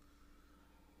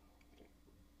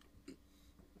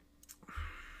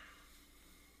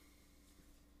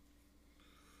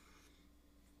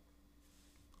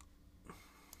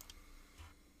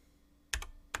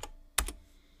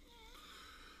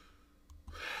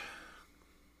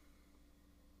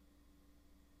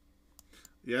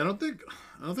 Yeah, I don't think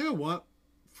I want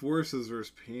Forces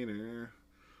versus Painter.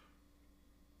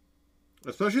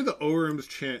 Especially the Orum's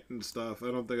chant and stuff. I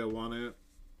don't think I want it.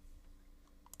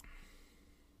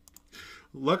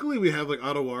 Luckily, we have like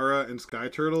Otawara and Sky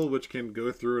Turtle, which can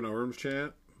go through an Orum's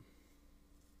chant.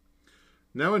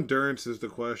 Now Endurance is the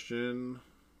question.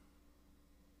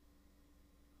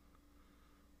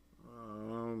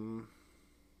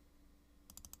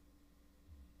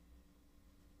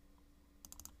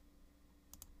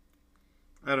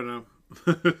 I don't know.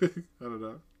 I don't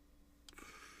know.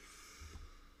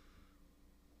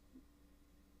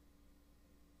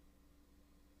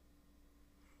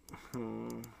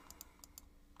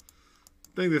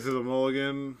 I think this is a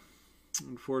mulligan,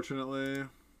 unfortunately. I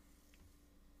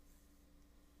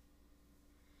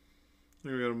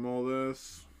think we gotta mull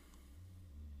this.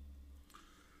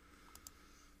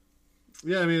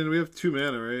 Yeah, I mean, we have 2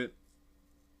 mana, right?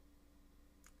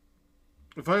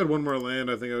 If I had 1 more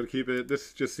land, I think I would keep it.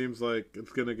 This just seems like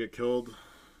it's going to get killed.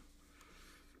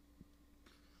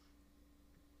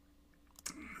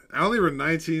 I only were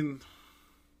 19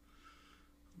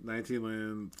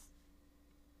 lands.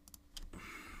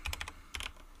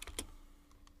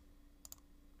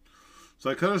 So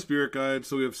I cut a Spirit Guide,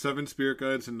 so we have 7 Spirit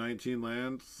Guides and 19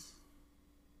 lands.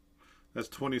 That's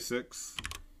 26.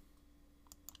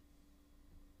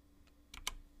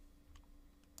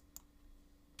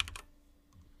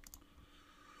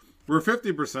 We're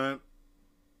 50%.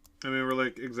 I mean, we're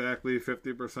like exactly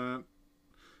 50%.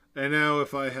 And now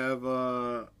if I have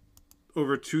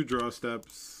over 2 draw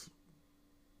steps,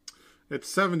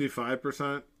 it's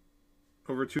 75%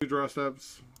 over 2 draw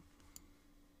steps.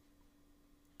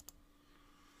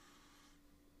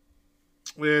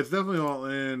 Yeah, it's definitely all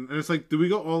in. And it's like, do we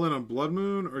go all in on Blood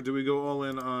Moon or do we go all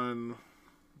in on...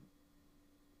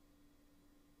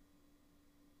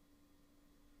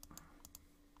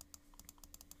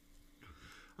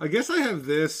 I guess I have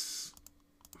this.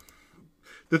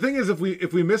 The thing is, if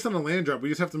we miss on a land drop, we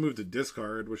just have to move to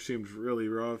discard, which seems really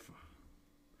rough.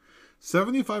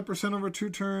 75% over 2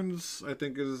 turns, I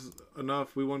think, is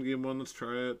enough. We won game 1. Let's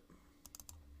try it.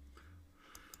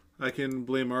 I can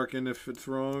blame Arkin if it's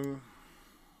wrong.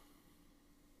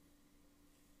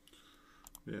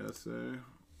 Yeah, say.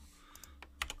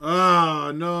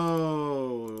 Ah,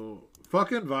 no.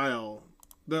 Fucking Vile.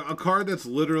 A card that's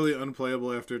literally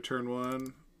unplayable after turn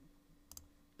 1.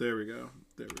 There we go.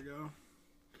 There we go.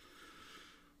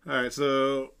 Alright,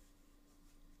 so...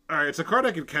 Alright, it's a card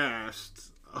I can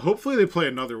cast. Hopefully they play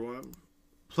another one.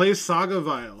 Play Saga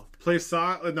Vile. Play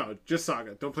Saga... No, just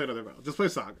Saga. Don't play another Vile. Just play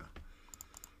Saga.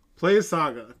 Play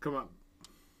Saga. Come on.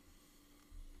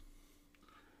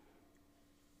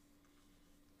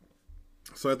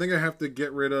 So I think I have to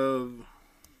get rid of...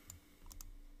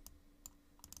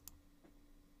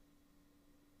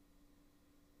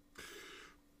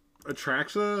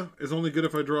 Atraxa is only good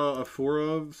if I draw a 4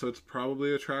 of, so it's probably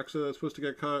Atraxa that's supposed to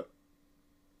get cut.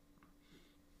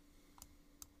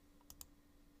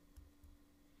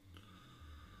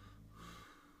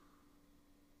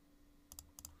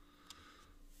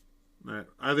 Alright,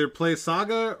 either play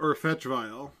Saga or fetch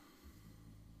Vile.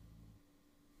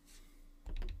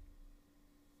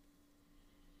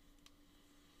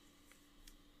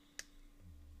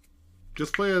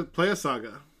 Just play a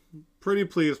Saga. Pretty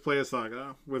please play a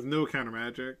Saga with no counter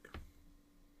magic.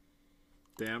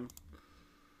 Damn.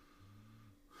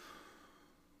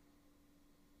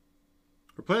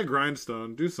 Or play a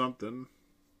Grindstone. Do something.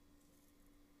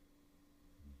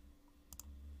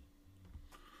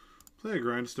 Play a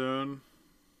Grindstone.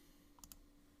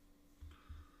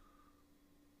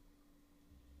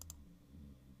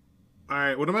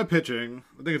 Alright, what am I pitching?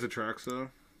 I think it's Atraxa.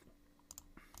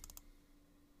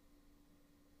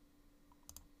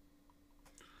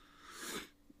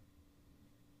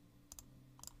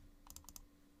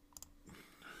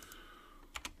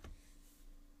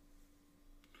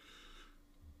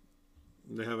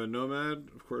 They have a Nomad,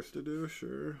 of course they do,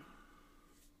 sure.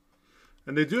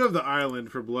 And they do have the island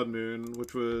for Blood Moon,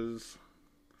 which was,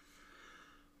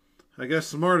 I guess,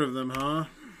 smart of them, huh?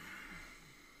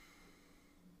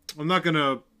 I'm not going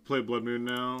to play Blood Moon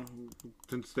now,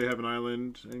 since they have an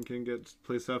island and can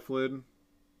play Cephalid.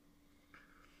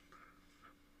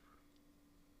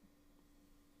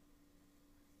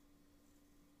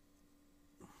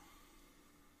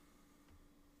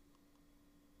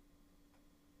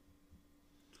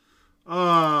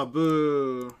 Ah,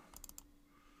 boo.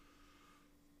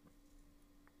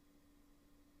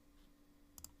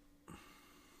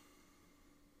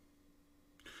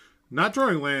 Not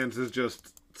drawing lands is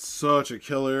just such a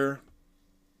killer.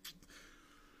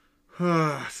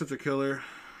 Such a killer.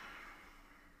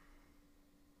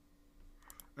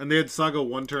 And they had Saga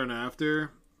 1 turn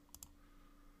after.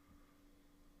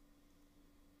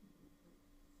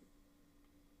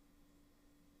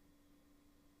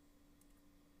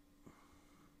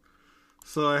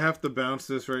 So I have to bounce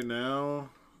this right now.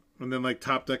 And then, like,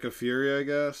 top deck a Fury, I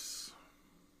guess.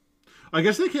 I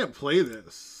guess they can't play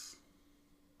this.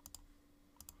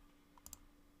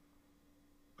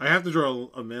 I have to draw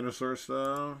a Mana Source,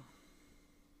 though.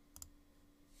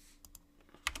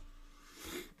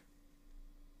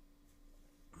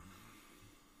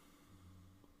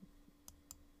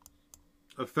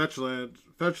 A fetch land.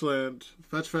 Fetch land.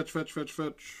 Fetch, fetch, fetch, fetch,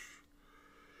 fetch.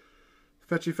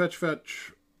 Fetchy, fetch,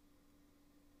 fetch.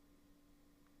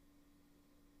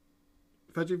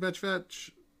 Fetchy, fetch,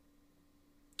 fetch.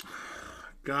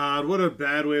 God, what a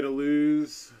bad way to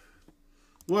lose.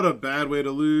 What a bad way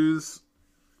to lose.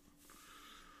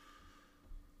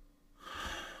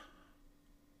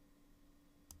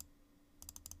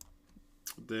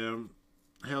 Damn.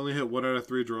 I only hit 1 out of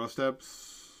 3 draw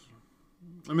steps.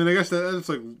 I mean, I guess that's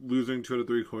like losing 2 out of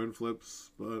 3 coin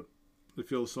flips, but it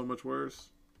feels so much worse.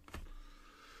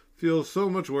 Feels so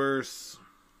much worse.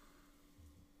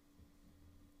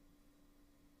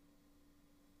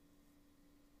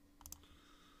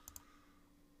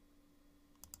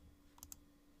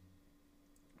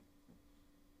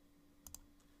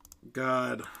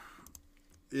 God.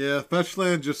 Yeah, fetch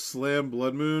land just slam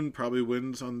Blood Moon. Probably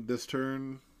wins on this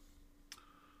turn.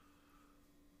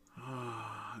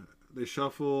 They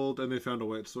shuffled and they found a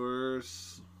white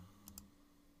source.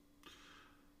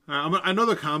 I know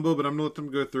the combo, but I'm gonna let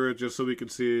them go through it just so we can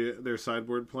see their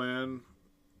sideboard plan.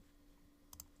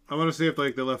 I want to see if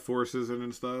like they left forces in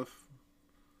and stuff.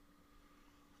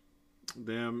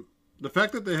 Damn, the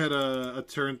fact that they had a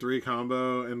turn 3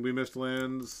 combo and we missed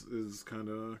lands is kind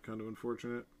of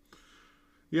unfortunate.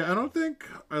 Yeah, I don't think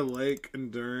I like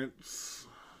Endurance.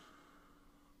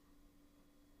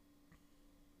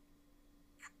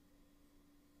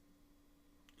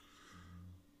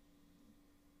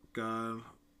 God.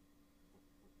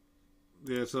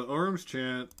 Yeah, so Orm's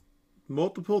Chant,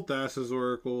 multiple Thassa's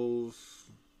Oracles,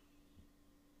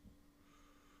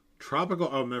 Tropical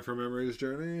Element for Memory's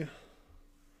Journey.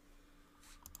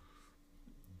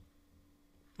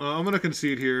 I'm going to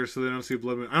concede here so they don't see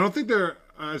Blood Moon. I don't think they're...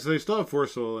 so they still have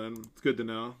Force Soul in. It's good to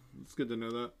know. It's good to know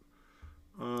that.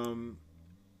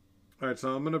 Alright,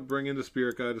 so I'm going to bring in the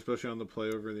Spirit Guide, especially on the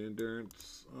play over the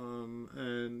Endurance.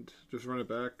 And just run it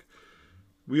back.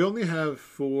 We only have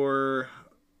 4...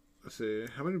 Let's see.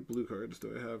 How many blue cards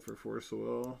do I have for Force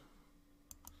Will?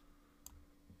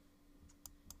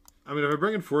 I mean, if I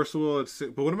bring in Force Will, it's...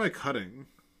 But what am I cutting?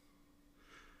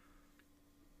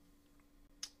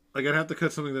 Like, I'd have to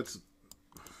cut something that's...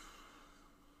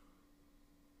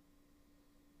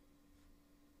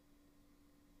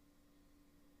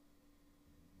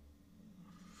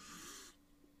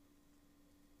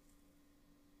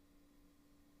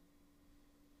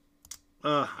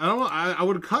 I don't know. I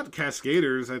would cut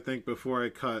Cascaders, I think, before I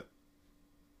cut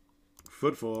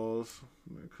Footfalls.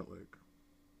 I'm gonna cut,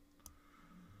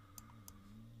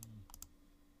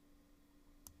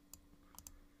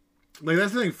 like,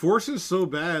 that's the thing. Force is so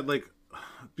bad, like,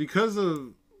 because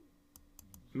of...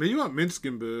 Maybe you want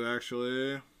Minskimbu,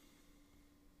 actually.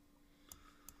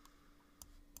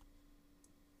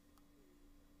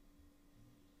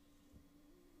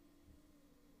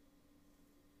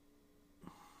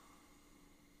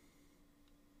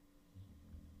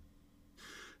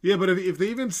 Yeah, but if they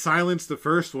even silence the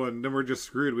first one, then we're just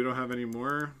screwed. We don't have any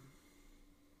more.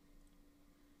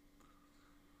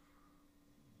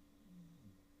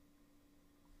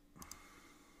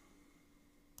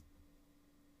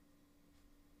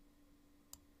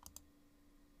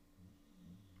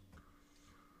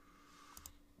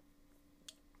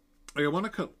 Like, I want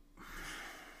to cut...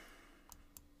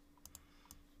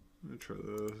 Let me try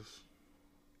this.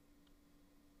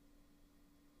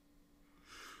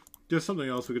 Just something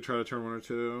else we could try to turn 1 or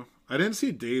 2. I didn't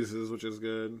see Dazes, which is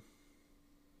good.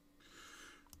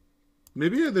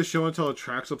 Maybe the show and tell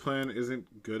Atraxa plan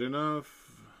isn't good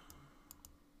enough.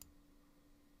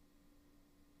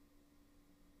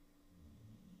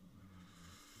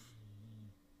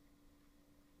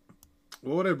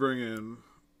 What would I bring in?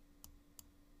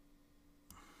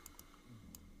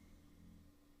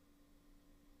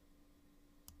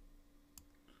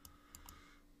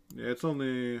 Yeah, it's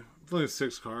only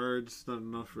 6 cards. Not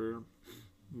enough for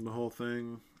the whole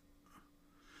thing.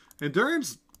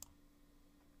 Endurance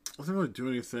doesn't really do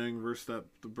anything versus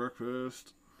the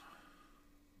Breafast.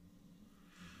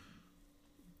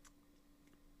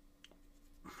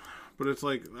 But it's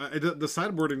like the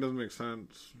sideboarding doesn't make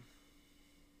sense.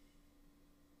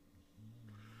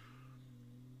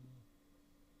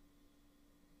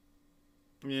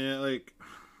 Yeah, like...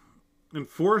 And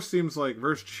Force seems like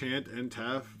versus Chant and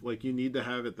Tef, like you need to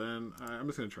have it then. I'm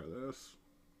just gonna try this.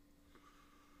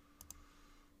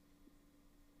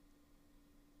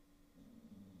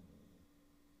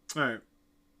 Alright.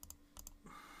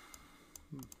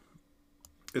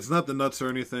 It's not the nuts or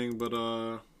anything, but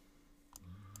I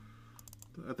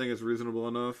think it's reasonable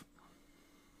enough.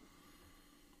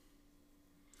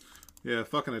 Yeah,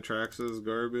 fucking Atraxa is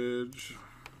garbage.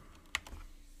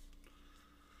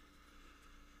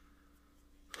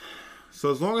 So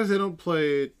as long as they don't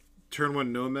play turn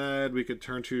 1 Nomad, we could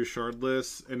turn 2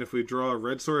 Shardless, and if we draw a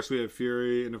red source, we have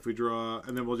Fury, and if we draw,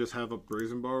 and then we'll just have a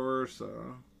Brazen Borrower,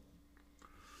 so...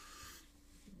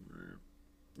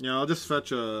 Yeah, I'll just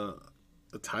fetch a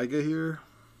Taiga here,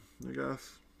 I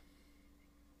guess.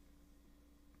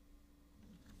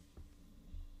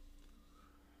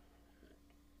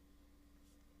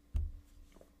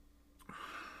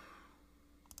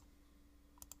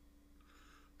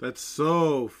 That's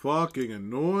so fucking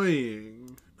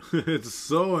annoying. It's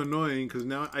so annoying because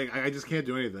now I just can't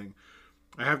do anything.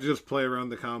 I have to just play around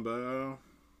the combo.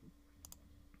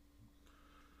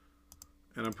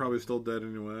 And I'm probably still dead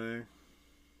anyway.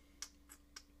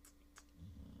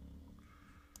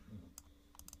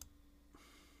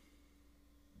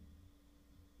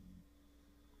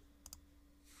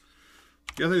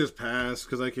 I guess I just pass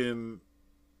because I can.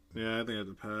 Yeah, I think I have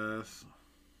to pass.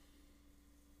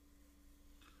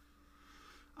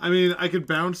 I mean, I could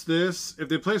bounce this. If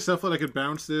they play Cephalid, I could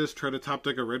bounce this, try to top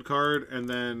deck a red card, and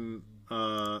then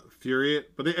Fury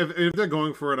it. But if they're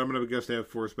going for it, I'm going to guess they have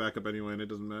Force backup anyway, and it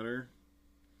doesn't matter.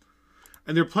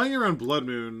 And they're playing around Blood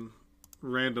Moon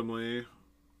randomly.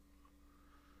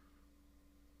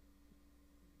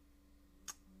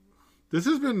 This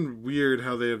has been weird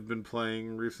how they have been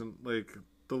playing recent, like,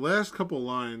 the last couple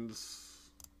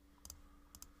lines.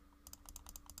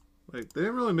 Like, they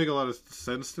didn't really make a lot of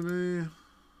sense to me.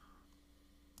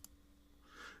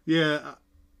 Yeah.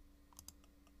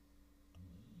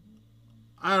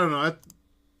 I don't know.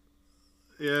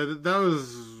 Yeah, that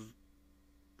was...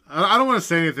 I don't want to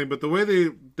say anything, but the way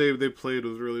they played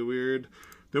was really weird.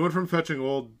 They went from fetching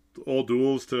old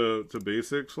duels to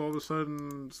basics all of a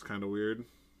sudden. It's kind of weird.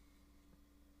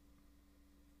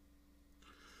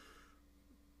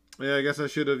 Yeah, I guess I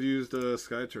should have used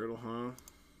Sky Turtle, huh?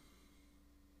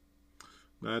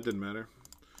 Nah, it didn't matter.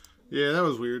 Yeah, that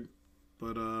was weird.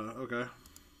 But, okay.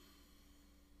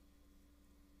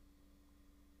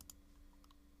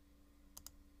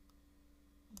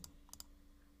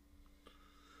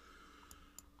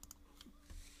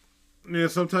 Yeah,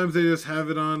 sometimes they just have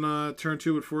it on turn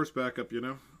 2 with Force backup, you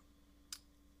know?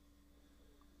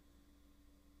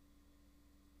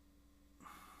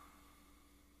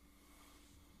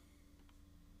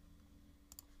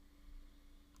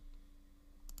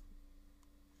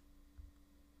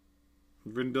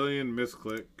 Vendilion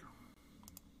Misclick.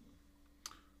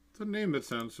 It's a name that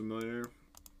sounds familiar.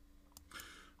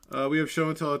 We have Show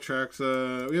and Tell,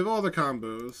 Atraxa. We have all the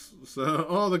combos. So,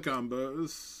 all the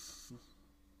combos.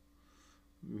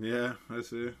 Yeah, I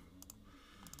see.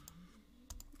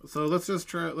 So, let's just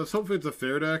try... Let's hope it's a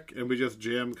fair deck, and we just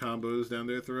jam combos down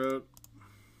their throat.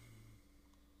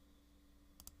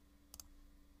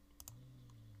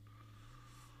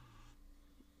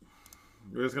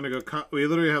 We're just gonna go... We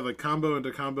literally have like combo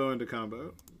into combo into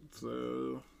combo.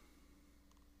 So...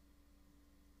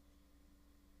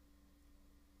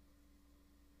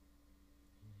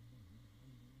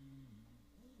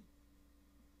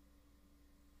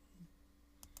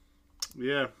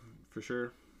 Yeah, for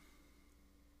sure.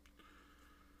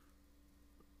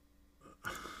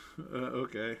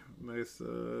 Okay. Nice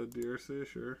DRC,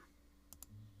 sure.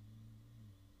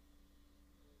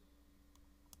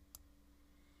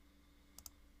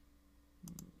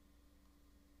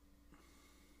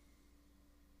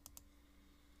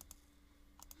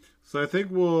 So I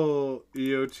think we'll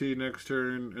EOT next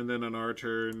turn, and then on our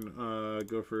turn,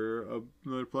 go for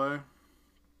another play.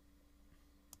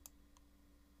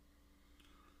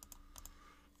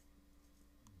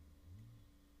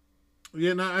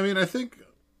 Yeah, no, I mean, I think,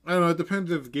 I don't know, it depends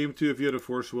if game 2, if you had a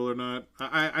Force Will or not.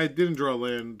 I didn't draw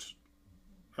land,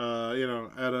 you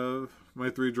know, out of my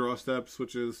 3 draw steps,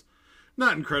 which is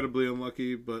not incredibly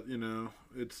unlucky, but, you know,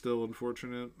 it's still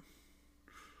unfortunate.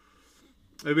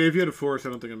 I mean, if you had a Force, I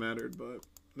don't think it mattered, but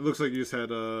it looks like you just had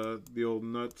the old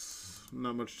nuts.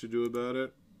 Not much to do about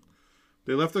it.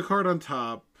 They left the card on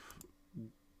top.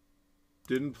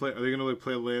 Didn't play. Are they going to like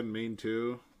play land main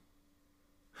too?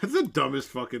 That's the dumbest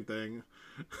fucking thing.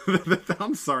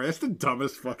 I'm sorry. That's the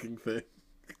dumbest fucking thing.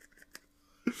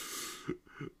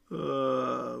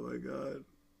 Oh my god.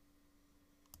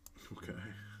 Okay.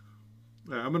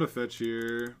 Alright, I'm going to fetch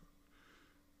here.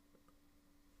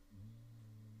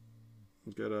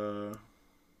 Get a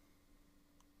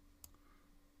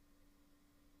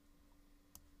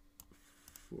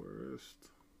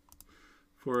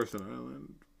forest and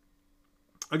island.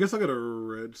 I guess I'll get a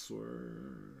red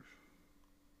sword.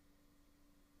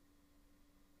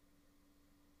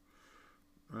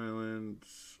 Island.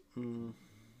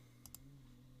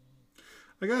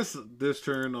 I guess this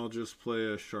turn I'll just play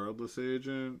a Shardless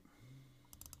Agent.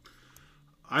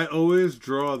 I always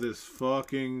draw this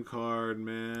fucking card,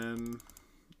 man.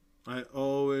 I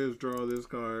always draw this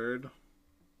card.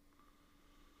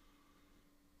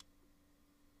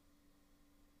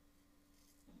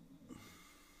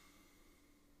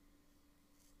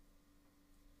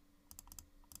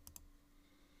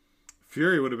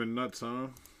 Fury would have been nuts, huh?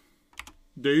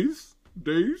 Days?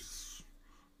 Days?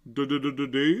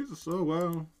 Days? Oh,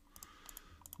 wow.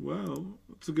 Wow.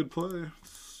 That's a good play.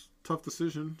 It's a tough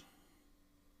decision.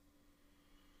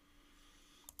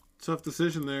 Tough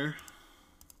decision there.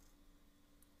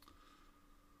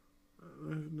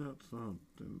 Not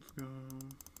something's gone.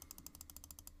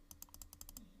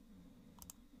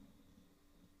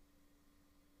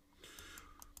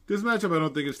 This matchup I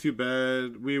don't think is too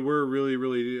bad. We were really,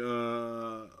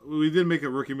 we did make a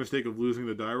rookie mistake of losing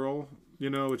the die roll,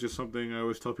 you know, which is something I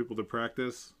always tell people to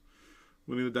practice.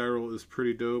 Winning the die roll is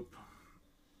pretty dope.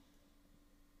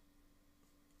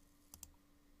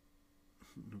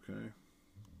 Okay.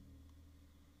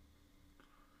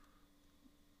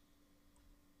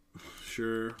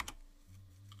 Sure.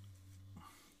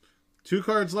 2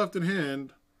 cards left in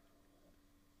hand.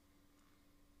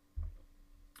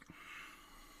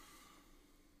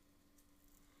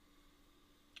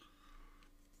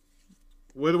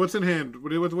 What's in hand?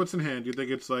 What's in hand? You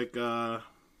think it's like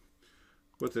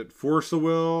what's it? Force of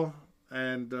Will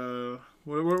and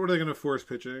what are they gonna force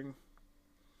pitching?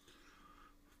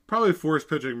 Probably force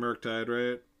pitching Murktide,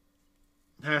 right?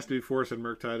 It has to be Force and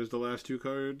Murktide as the last 2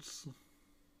 cards.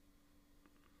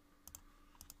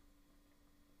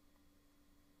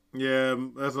 Yeah,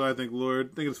 that's what I think, Lord.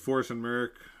 I think it's Force and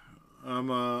Merc.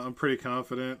 I'm pretty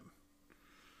confident.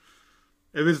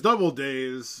 If it's double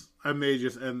days, I may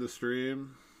just end the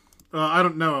stream. I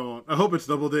don't know. I won't. I hope it's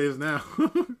double days now.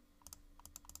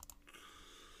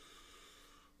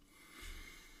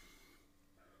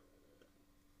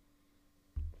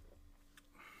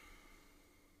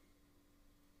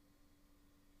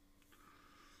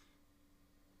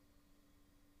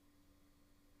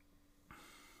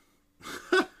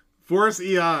 Force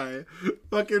EI.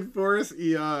 Fucking Force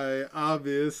EI,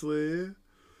 obviously.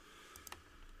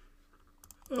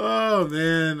 Oh,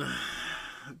 man.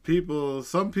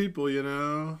 Some people, you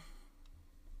know.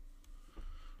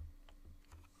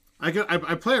 I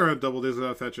play around double days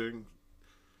without fetching.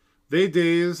 They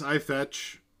daze, I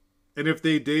fetch. And if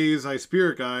they daze, I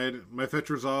Spirit Guide. My fetch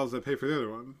resolves, I pay for the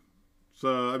other one.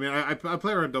 So, I mean, I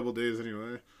play around double days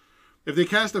anyway. If they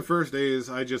cast the first daze,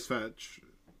 I just fetch.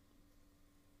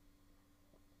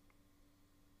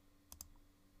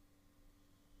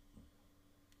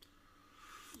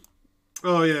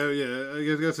 Oh, yeah. I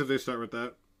guess if they start with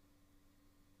that.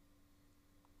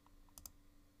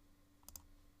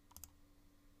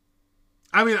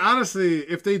 I mean, honestly,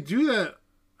 if they do that,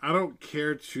 I don't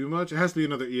care too much. It has to be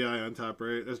another EI on top,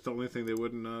 right? That's the only thing they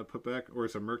wouldn't put back. Or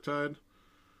it's a Murktide.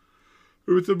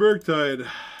 Or it's a Murktide.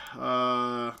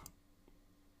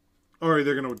 Or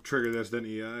they're going to trigger this, then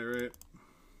EI, right?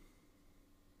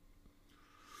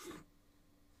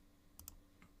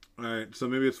 Alright, so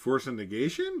maybe it's Force and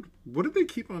Negation? What did they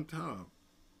keep on top?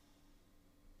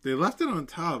 They left it on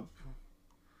top.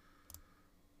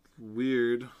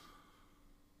 Weird.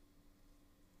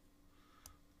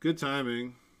 Good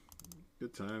timing.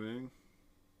 Good timing.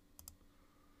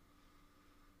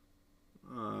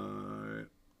 Alright.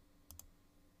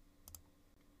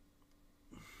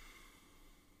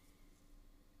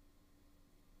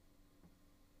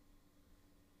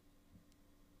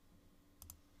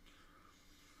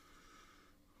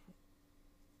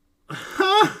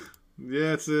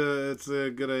 Yeah, it's a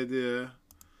good idea.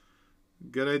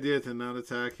 Good idea to not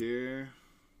attack here.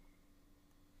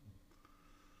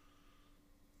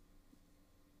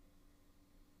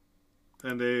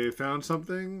 And they found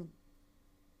something?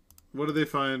 What did they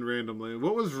find randomly?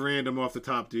 What was random off the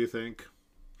top, do you think?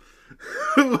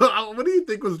 What do you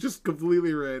think was just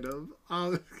completely random?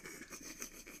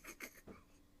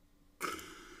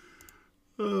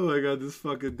 Oh my god, this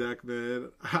fucking deck, man.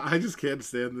 I just can't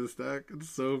stand this deck. It's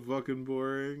so fucking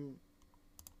boring.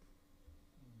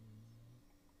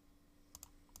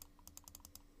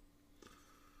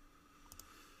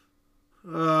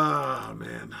 Oh,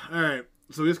 man. Alright,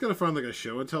 so we just gotta find like a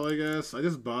show and tell, I guess. I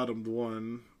just bottomed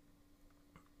one.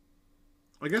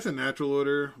 I guess a natural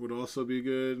order would also be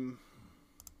good.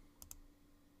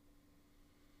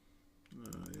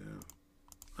 Yeah.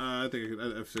 I think I could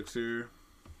add F6 here.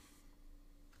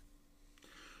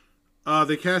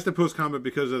 They cast it post combat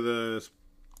because of this.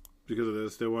 Because of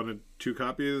this, they wanted 2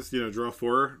 copies. You know, draw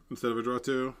 4 instead of a draw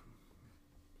 2.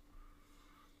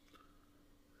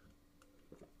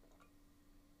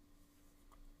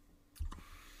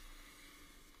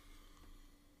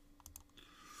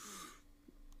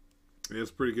 Yeah,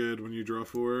 it's pretty good when you draw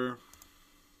 4.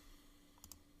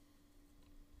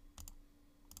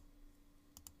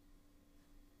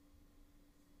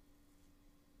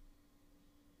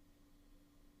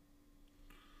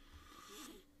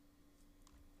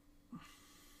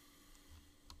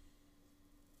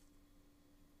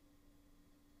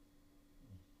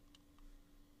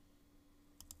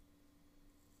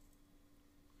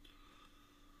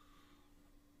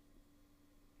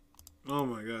 Oh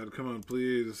my god, come on,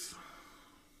 please.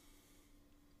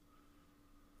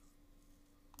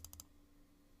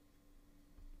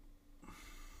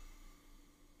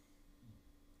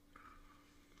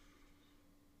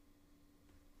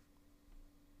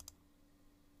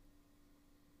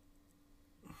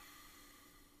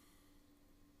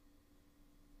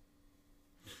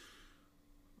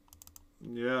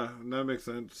 Yeah, that makes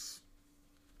sense.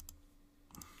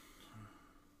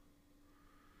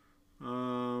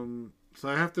 So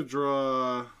I have to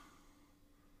draw.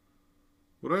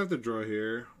 What do I have to draw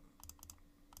here?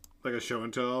 Like a show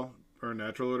and tell or a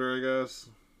natural order, I guess.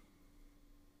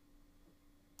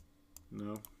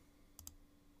 No.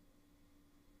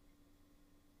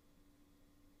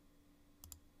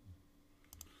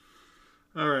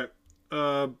 All right.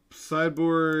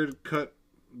 Sideboard. Cut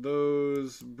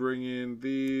those. Bring in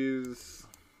these.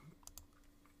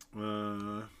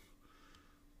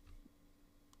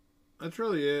 That's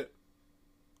really it.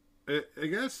 I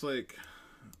guess like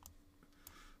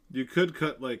you could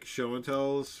cut like show and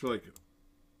tells for like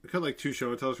cut like 2 show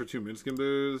and tells for 2 Minskin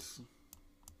boos.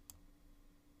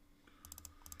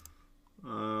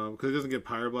 Because it doesn't get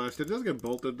Pyroblast. It does get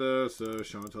bolted though, so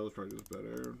show and tell is probably just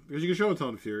better. Because you can show and tell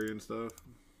in Fury and stuff.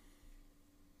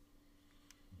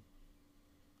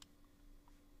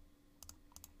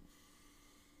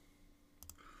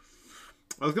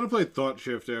 I was gonna play Thought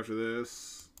Shift after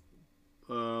this.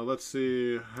 Let's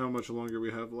see how much longer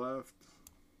we have left.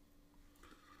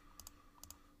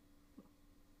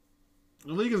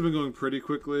 The league has been going pretty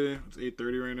quickly. It's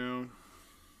 8:30 right now.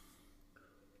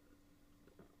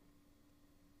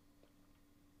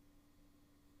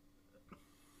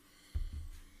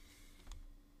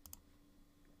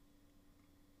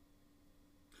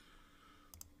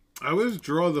 I always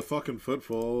draw the fucking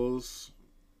footfalls.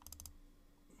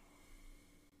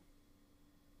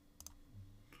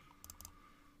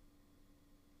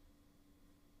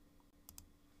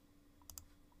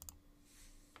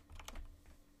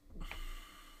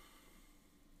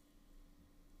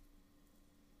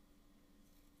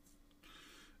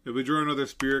 If we draw another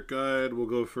Spirit Guide, we'll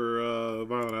go for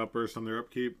Violent Outburst on their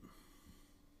upkeep.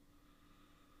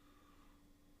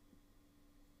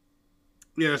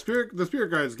 Yeah, the Spirit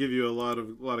Guides give you a lot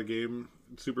of game.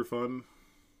 It's super fun.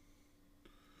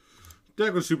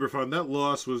 Deck was super fun. That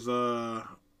loss was Are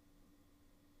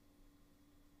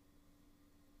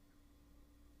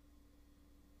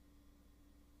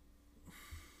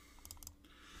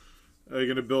you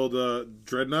gonna build a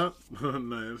Dreadnought?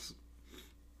 Nice.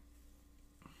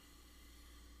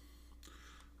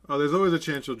 Oh, there's always a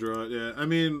chance you'll draw it. Yeah, I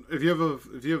mean, if you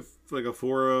have like a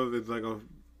 4 of, it's like a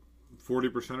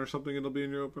 40% or something. It'll be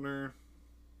in your opener.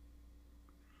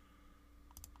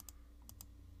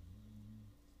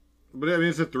 But I mean,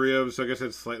 it's a 3 of, so I guess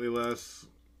it's slightly less.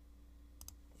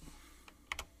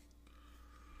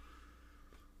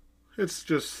 It's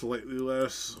just slightly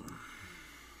less.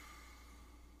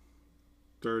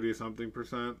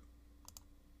 30-something%.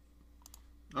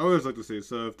 I always like to see.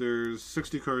 So if there's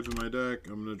 60 cards in my deck,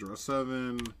 I'm going to draw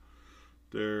 7.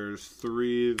 There's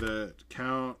 3 that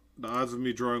count. The odds of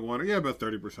me drawing 1 are, yeah, about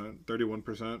 30%,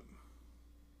 31%.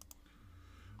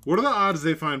 What are the odds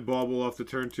they find Bauble off the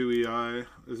turn 2 EI?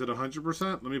 Is it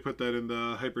 100%? Let me put that in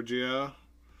the Hypergeo.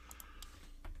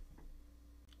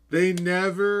 They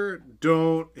never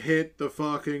don't hit the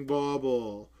fucking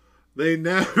Bauble. They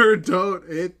never don't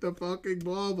hit the fucking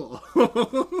Bauble.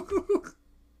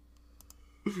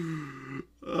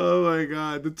 Oh my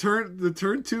god. The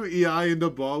turn 2 EI into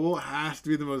Bauble has to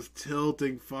be the most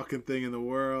tilting fucking thing in the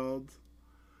world.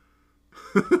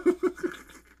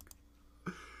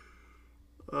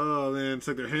 Oh man, it's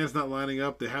like their hand's not lining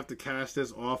up. They have to cast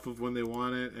this off of when they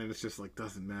want it, and it's just like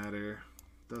doesn't matter.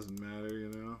 Doesn't matter, you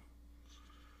know.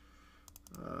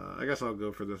 I guess I'll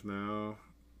go for this now.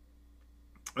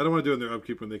 I don't want to do it in their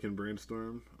upkeep when they can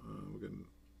brainstorm. We're getting.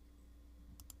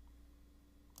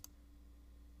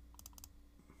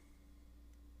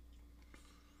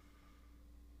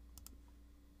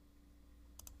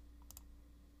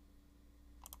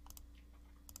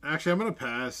 Actually, I'm gonna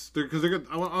pass because they're.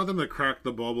 I want them to crack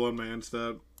the bubble on my end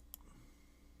step.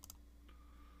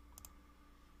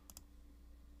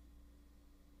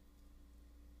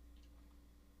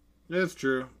 Yeah, it's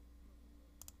true.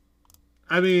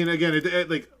 I mean, again,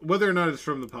 like whether or not it's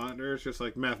from the partner, it's just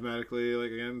like mathematically,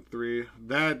 like again, 3.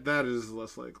 That is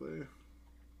less likely.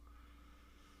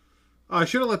 Oh, I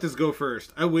should have let this go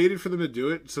first. I waited for them to do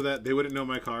it so that they wouldn't know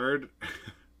my card.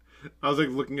 I was like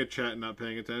looking at chat and not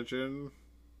paying attention.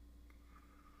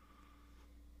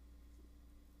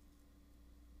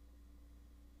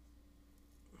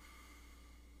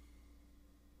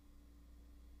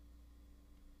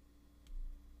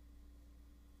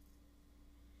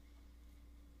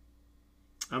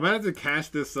 I might have to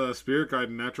cast this Spirit Guide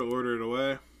and Natural Order it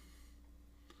away.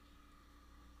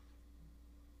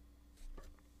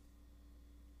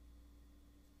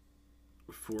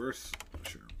 Force?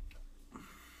 Sure.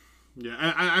 Yeah,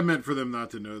 I meant for them not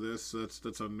to know this. So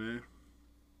that's on me.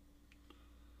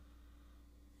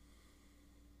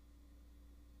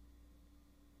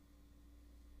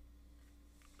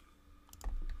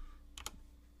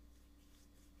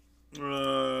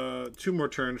 Two more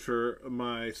turns for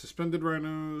my suspended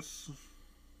Rhinos.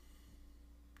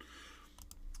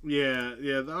 Yeah,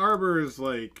 the Arbor is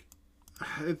like...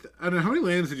 I don't know, how many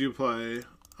lands did you play?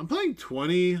 I'm playing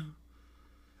 20.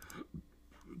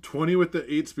 20 with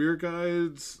the 8 Spirit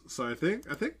Guides. So I think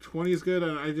 20 is good,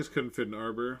 and I just couldn't fit an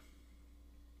Arbor.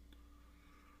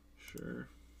 Sure.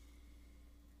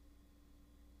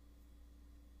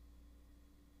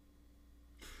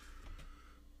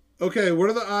 Okay, what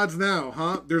are the odds now,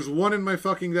 huh? There's one in my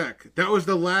fucking deck. That was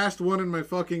the last one in my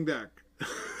fucking deck.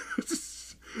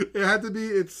 It had to be,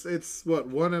 it's what,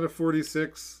 1 out of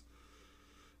 46?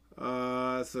 So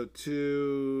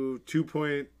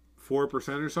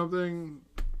 2.4% or something?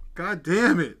 God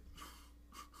damn it.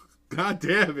 God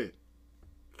damn it.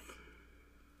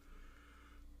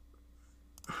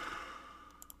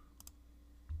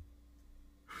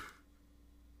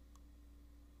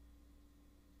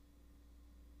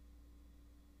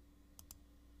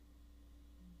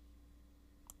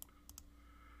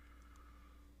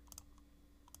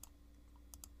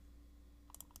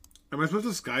 Am I supposed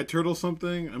to Sky Turtle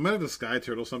something? I might have to Sky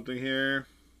Turtle something here.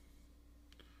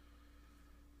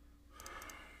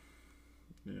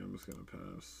 Yeah, I'm just gonna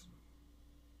pass.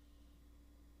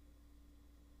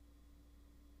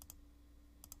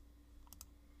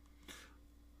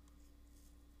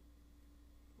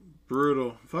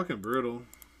 Brutal. Fucking brutal.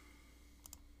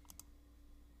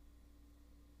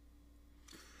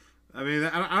 I mean,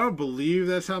 I don't believe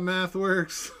that's how math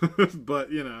works, but,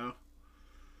 you know.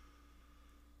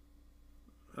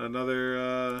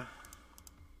 Another,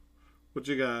 what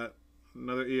you got?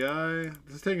 Another EI?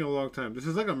 This is taking a long time. This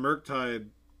is like a Murktide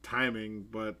timing,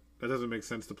 but that doesn't make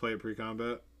sense to play it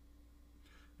pre-combat.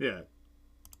 Yeah.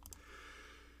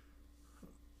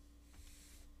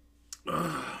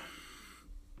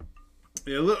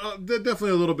 Yeah,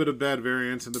 definitely a little bit of bad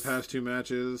variance in the past 2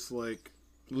 matches. Like,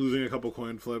 losing a couple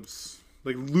coin flips.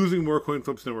 Like, losing more coin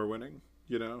flips than we're winning,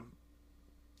 you know?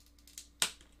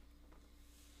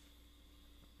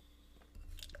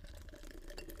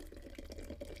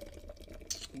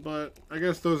 But I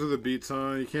guess those are the beats,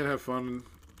 huh? You can't have fun.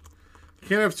 You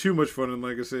can't have too much fun in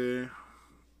Legacy.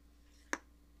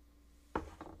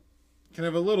 You can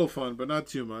have a little fun, but not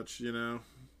too much, you know?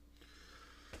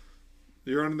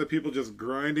 You're on the people just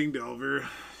grinding Delver.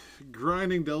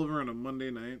 Grinding Delver on a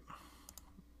Monday night.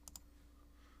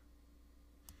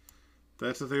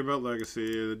 That's the thing about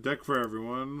Legacy. The deck for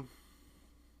everyone.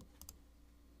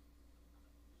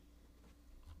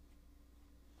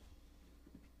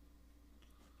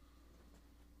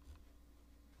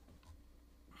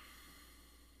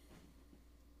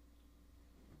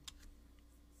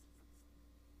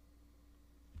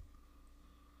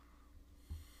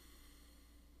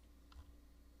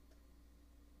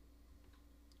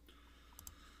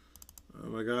 Oh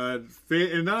my god.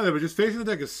 And none of that, but just facing the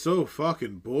deck is so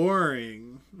fucking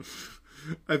boring.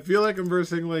 I feel like I'm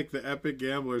versing like the Epic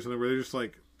Gamblers, where they're just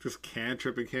like, just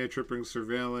cantripping,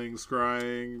 surveilling,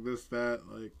 scrying, this, that,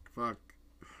 like, fuck.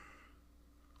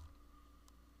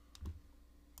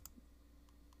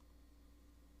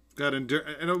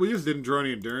 And we just didn't draw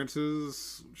any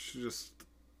endurances. Just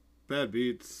bad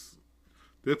beats.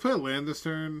 Did they play a land this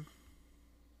turn?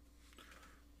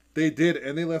 They did,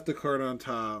 and they left a card on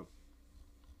top.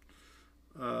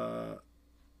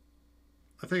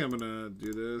 I think I'm gonna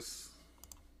do this.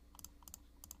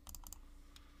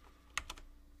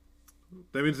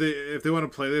 That means if they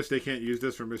want to play this, they can't use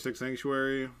this for Mystic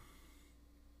Sanctuary,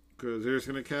 because they're just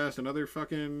gonna cast another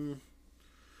fucking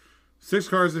 6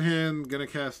 cards in hand. Gonna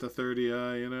cast a 30,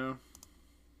 you know.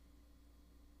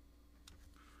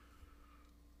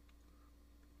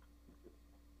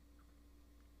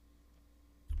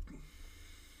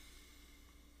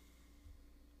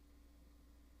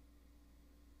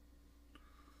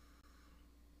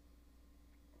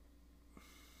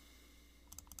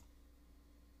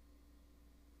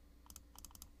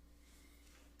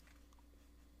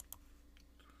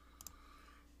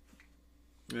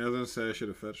 Yeah, I was gonna say I should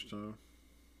have fetched Tom.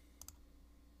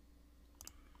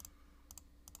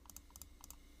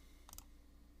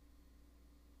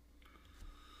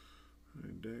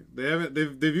 They haven't.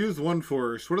 They've used 1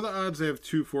 force. What are the odds they have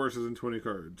 2 forces and 20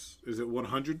 cards? Is it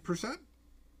 100%?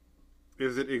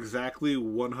 Is it exactly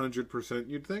 100%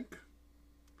 you'd think?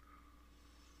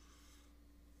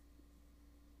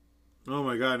 Oh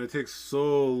my god, it takes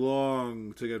so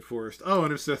long to get forced. Oh,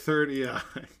 and it's the third EI.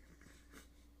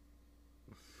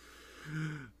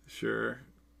 Sure.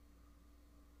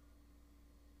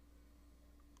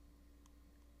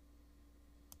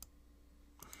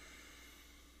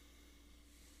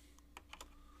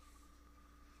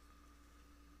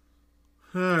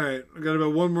 Alright, I got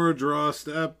about one more draw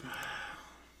step.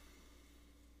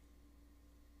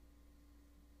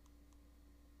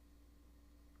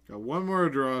 Got one more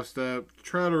draw step.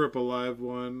 Try to rip a live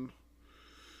one.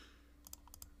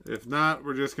 If not,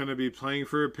 we're just going to be playing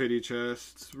for a pity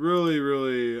chest. Really,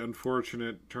 really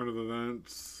unfortunate turn of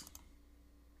events.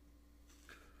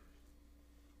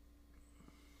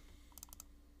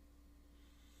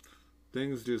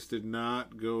 Things just did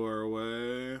not go our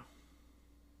way.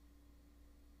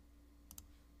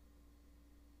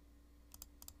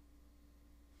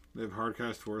 They have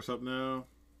Hardcast Force up now.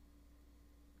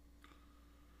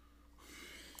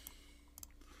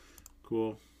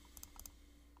 Cool.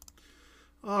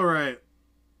 All right.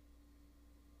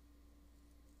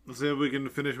 Let's see if we can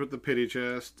finish with the pity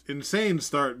chest. Insane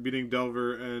start beating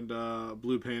Delver and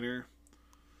Blue Painter.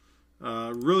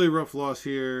 Really rough loss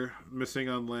here. Missing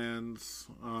on lands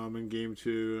in game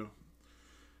 2.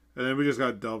 And then we just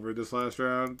got Delver this last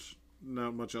round.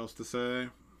 Not much else to say.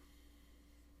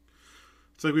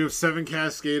 It's like we have 7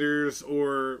 Cascaders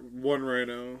or 1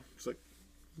 Rhino. It's like,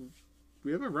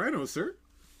 we have a Rhino, sir.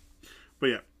 But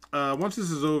yeah, once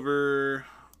this is over,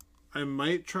 I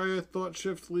might try a Thought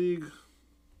Shift League.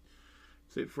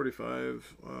 It's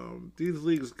 8:45. These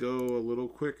leagues go a little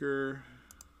quicker.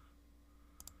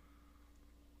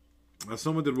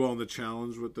 Someone did well in the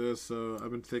challenge with this, so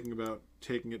I've been thinking about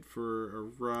taking it for a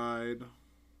ride.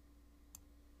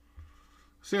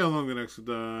 See how long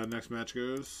the next match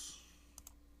goes.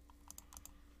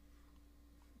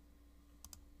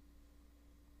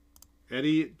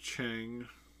 Eddie Cheng.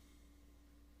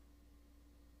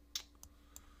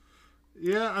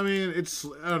 Yeah, I mean,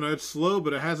 I don't know, it's slow,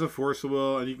 but it has a Force of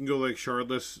Will, and you can go, like,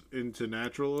 Shardless into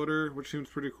Natural Order, which seems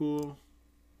pretty cool.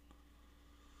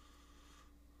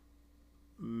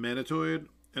 Manitoid.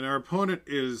 And our opponent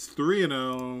is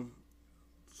 3-0,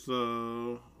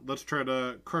 so let's try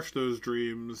to crush those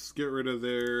dreams, get rid of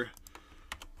their...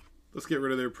 Let's get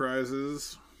rid of their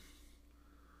prizes.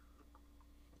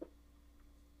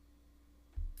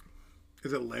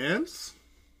 Is it Lance?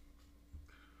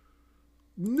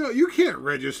 No, you can't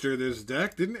register this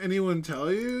deck. Didn't anyone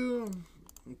tell you?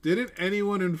 Didn't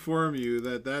anyone inform you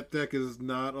that that deck is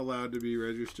not allowed to be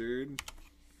registered?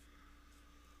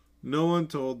 No one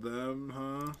told them,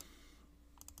 huh?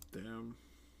 Damn.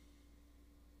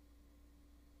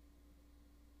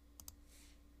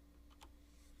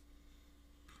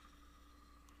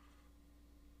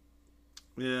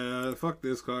 Yeah, fuck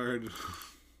this card.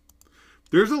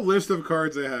 There's a list of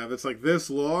cards I have. It's like this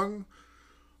long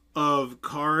of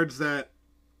cards that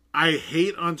I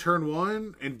hate on turn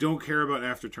 1 and don't care about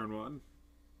after turn 1.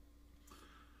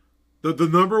 The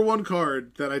number 1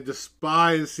 card that I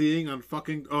despise seeing on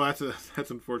fucking... Oh,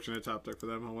 that's unfortunate top deck for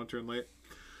them. On 1 turn late.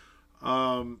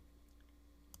 Oh,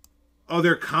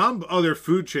 their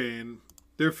food chain.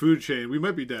 Their food chain. We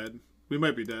might be dead. We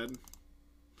might be dead.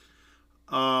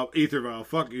 Aether Vial.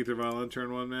 Fuck Aether Vial on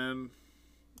turn 1, man.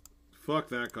 Fuck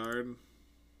that card.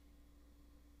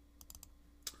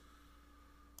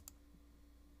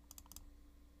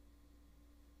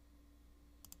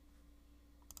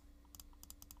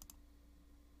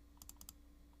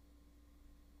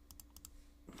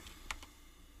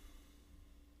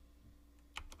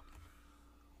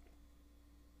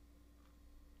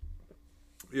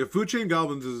 Yeah, Food Chain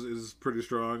Goblins is pretty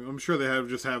strong. I'm sure they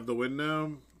just have the win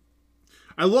now.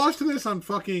 I lost to this on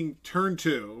fucking turn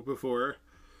 2 before.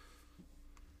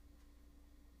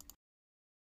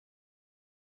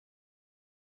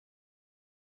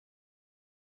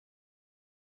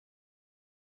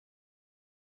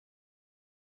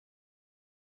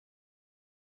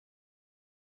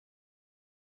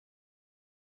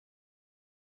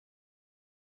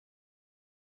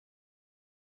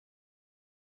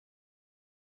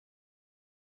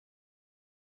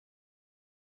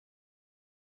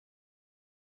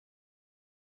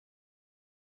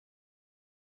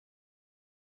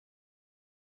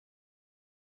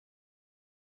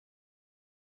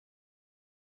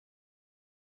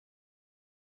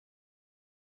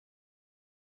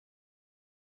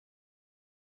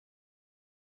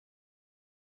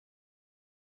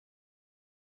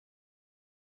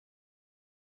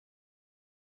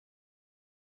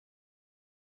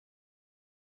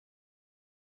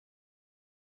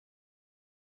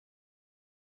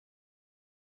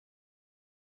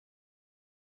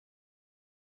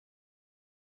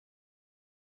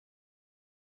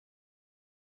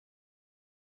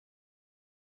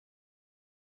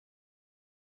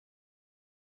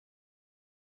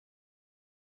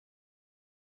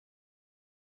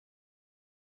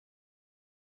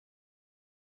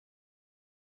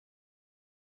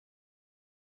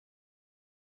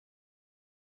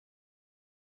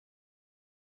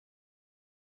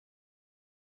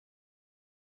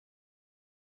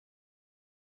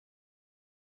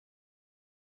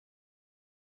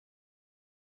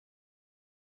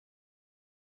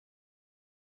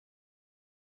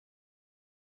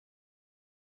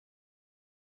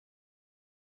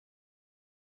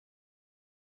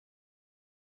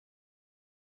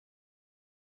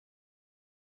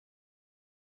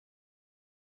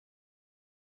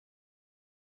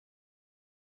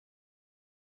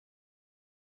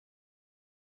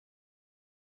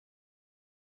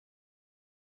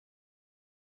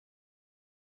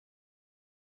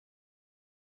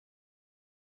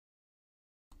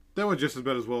 That went just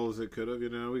about as well as it could have, you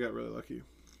know. We got really lucky.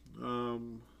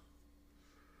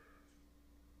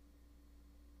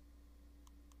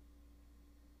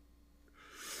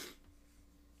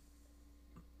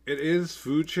 It is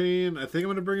food chain. I think I'm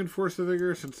going to bring in Force of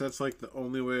Vigor since that's like the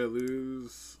only way I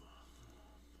lose.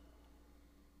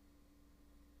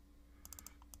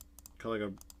 Kind of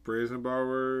like a Brazen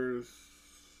Borrowers.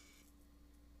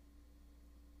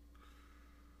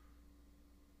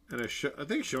 And I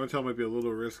think Show and Tell might be a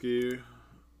little risky.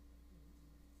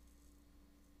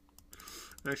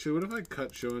 Actually, what if I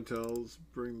cut Show and Tells,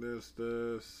 bring this,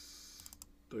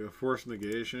 like a Force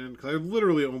Negation? Because I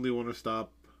literally only want to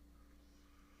stop.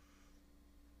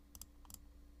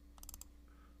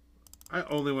 I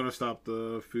only want to stop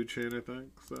the food chain, I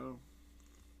think, so.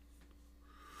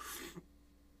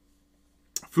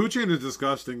 Food chain is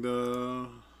disgusting, though.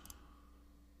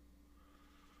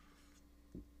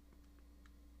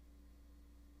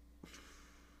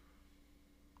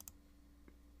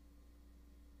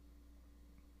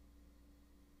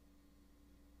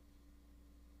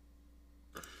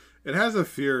 It has a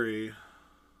Fury.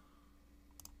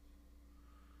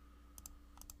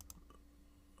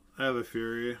 I have a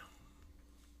Fury.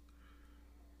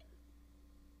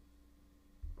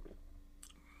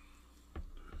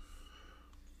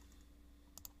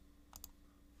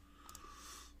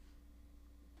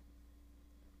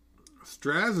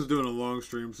 Straz is doing a long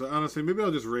stream, so honestly, maybe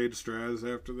I'll just raid Straz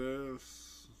after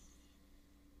this.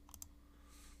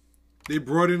 They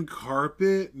brought in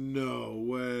Carpet? No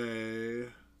way.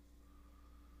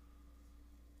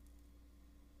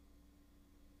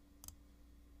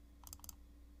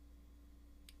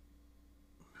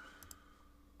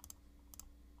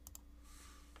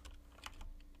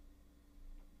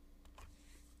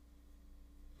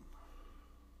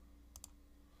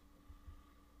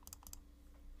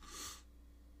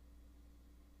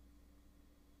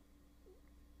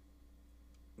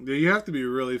 Yeah, you have to be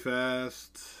really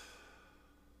fast.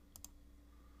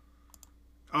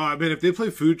 Oh, I mean, if they play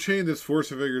Food Chain, this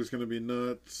Force of Vigor is going to be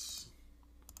nuts.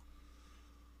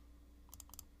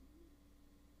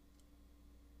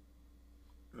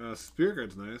 Spirit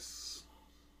Guide's nice.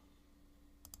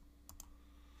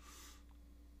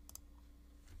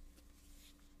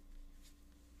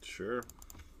 Sure.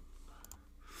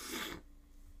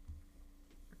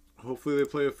 Hopefully they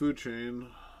play a Food Chain.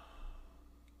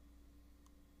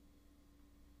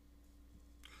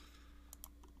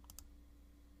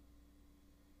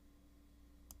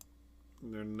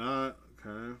 They're not.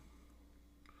 Okay.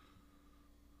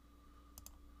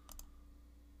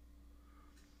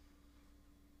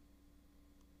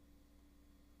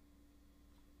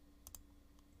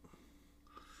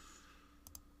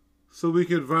 So we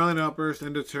could Violent Outburst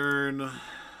end a turn.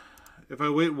 If I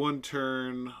wait one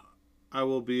turn, I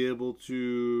will be able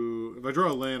to... If I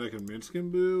draw a land, I can Minsk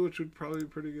and Boo, which would probably be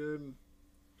pretty good.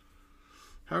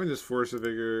 Having this Force of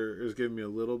Vigor is giving me a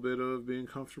little bit of being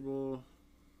comfortable.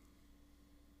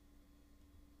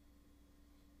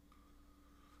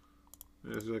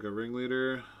 This is like a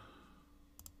Ringleader.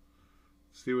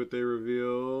 See what they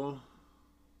reveal.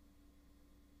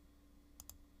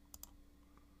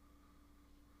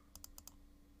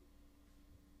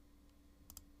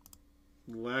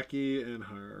 Lackey and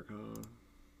Hierarchon.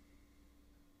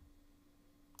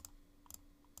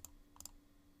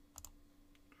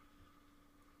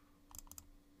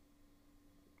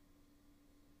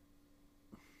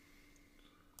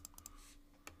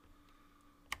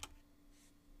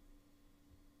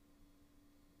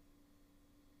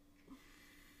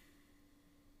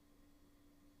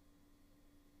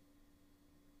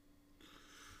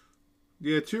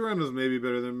 Yeah, 2 Rhinos may be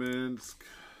better than Minsk.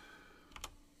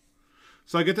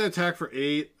 So I get to attack for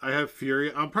 8. I have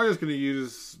Fury. I'm probably just going to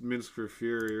use Minsk for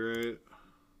Fury, right?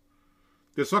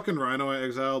 This fucking Rhino I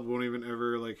exiled won't even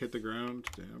ever, like, hit the ground.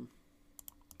 Damn.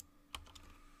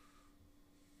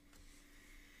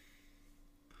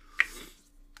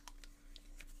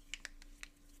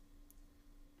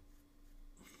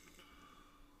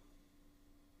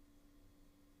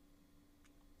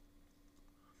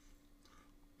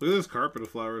 Look at this carpet of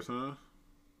flowers, huh?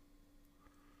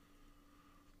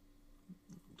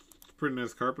 It's pretty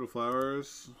nice carpet of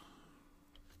flowers.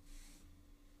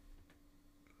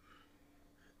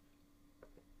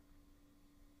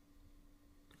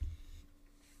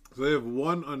 So they have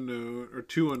 1 unknown, or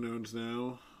 2 unknowns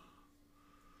now.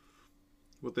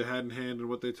 What they had in hand and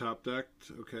what they top decked.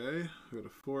 Okay, we got a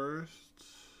forest.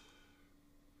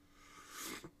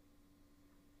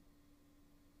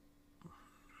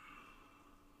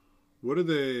 What do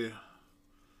they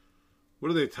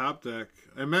top deck?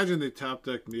 I imagine they top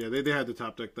deck. Yeah, they had to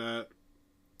top deck that.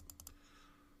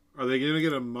 Are they going to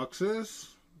get a Muxus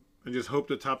and just hope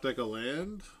to top deck a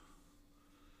land?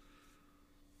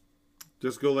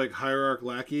 Just go like Hierarch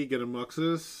Lackey, get a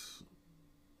Muxus.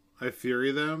 I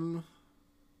Fury them.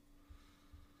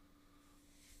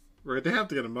 Right, they have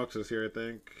to get a Muxus here, I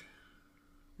think.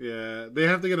 Yeah, they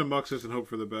have to get a Muxus and hope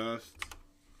for the best.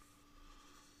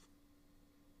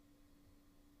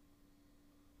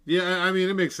 Yeah, I mean,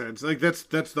 it makes sense. Like, that's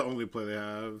the only play they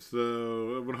have,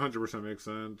 so it 100% makes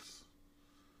sense.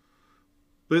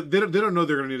 But they don't know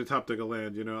they're going to need a top deck a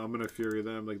land, you know? I'm going to Fury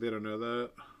them. Like, they don't know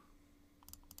that.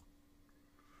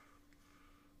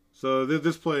 So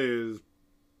this play is...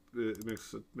 It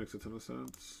makes a ton of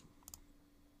sense.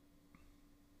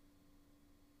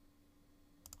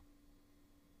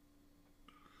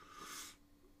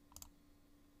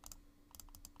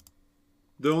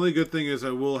 The only good thing is I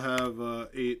will have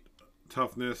 8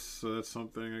 toughness, so that's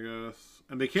something, I guess.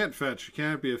 And they can't fetch. It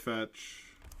can't be a fetch.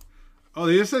 Oh,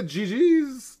 they just said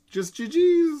GG's. Just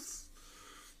GG's.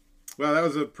 Wow, that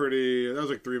was a pretty... That was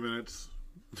like 3 minutes.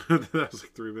 That was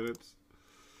like 3 minutes.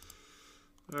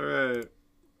 Alright.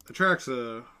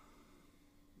 Atraxa.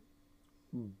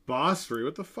 Bossry.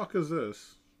 What the fuck is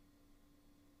this?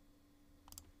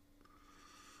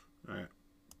 Alright.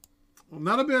 Well,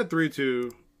 not a bad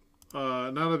 3-2.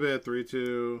 Not a bad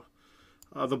 3-2.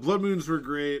 The Blood Moons were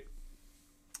great.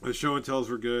 The Show and Tells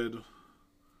were good.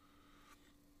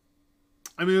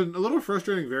 I mean, a little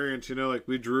frustrating variants, you know, like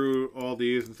we drew all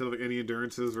these instead of like any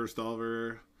Endurances versus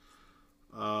Delver.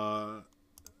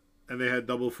 And they had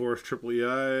double force, triple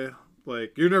EI.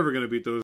 Like, you're never going to beat those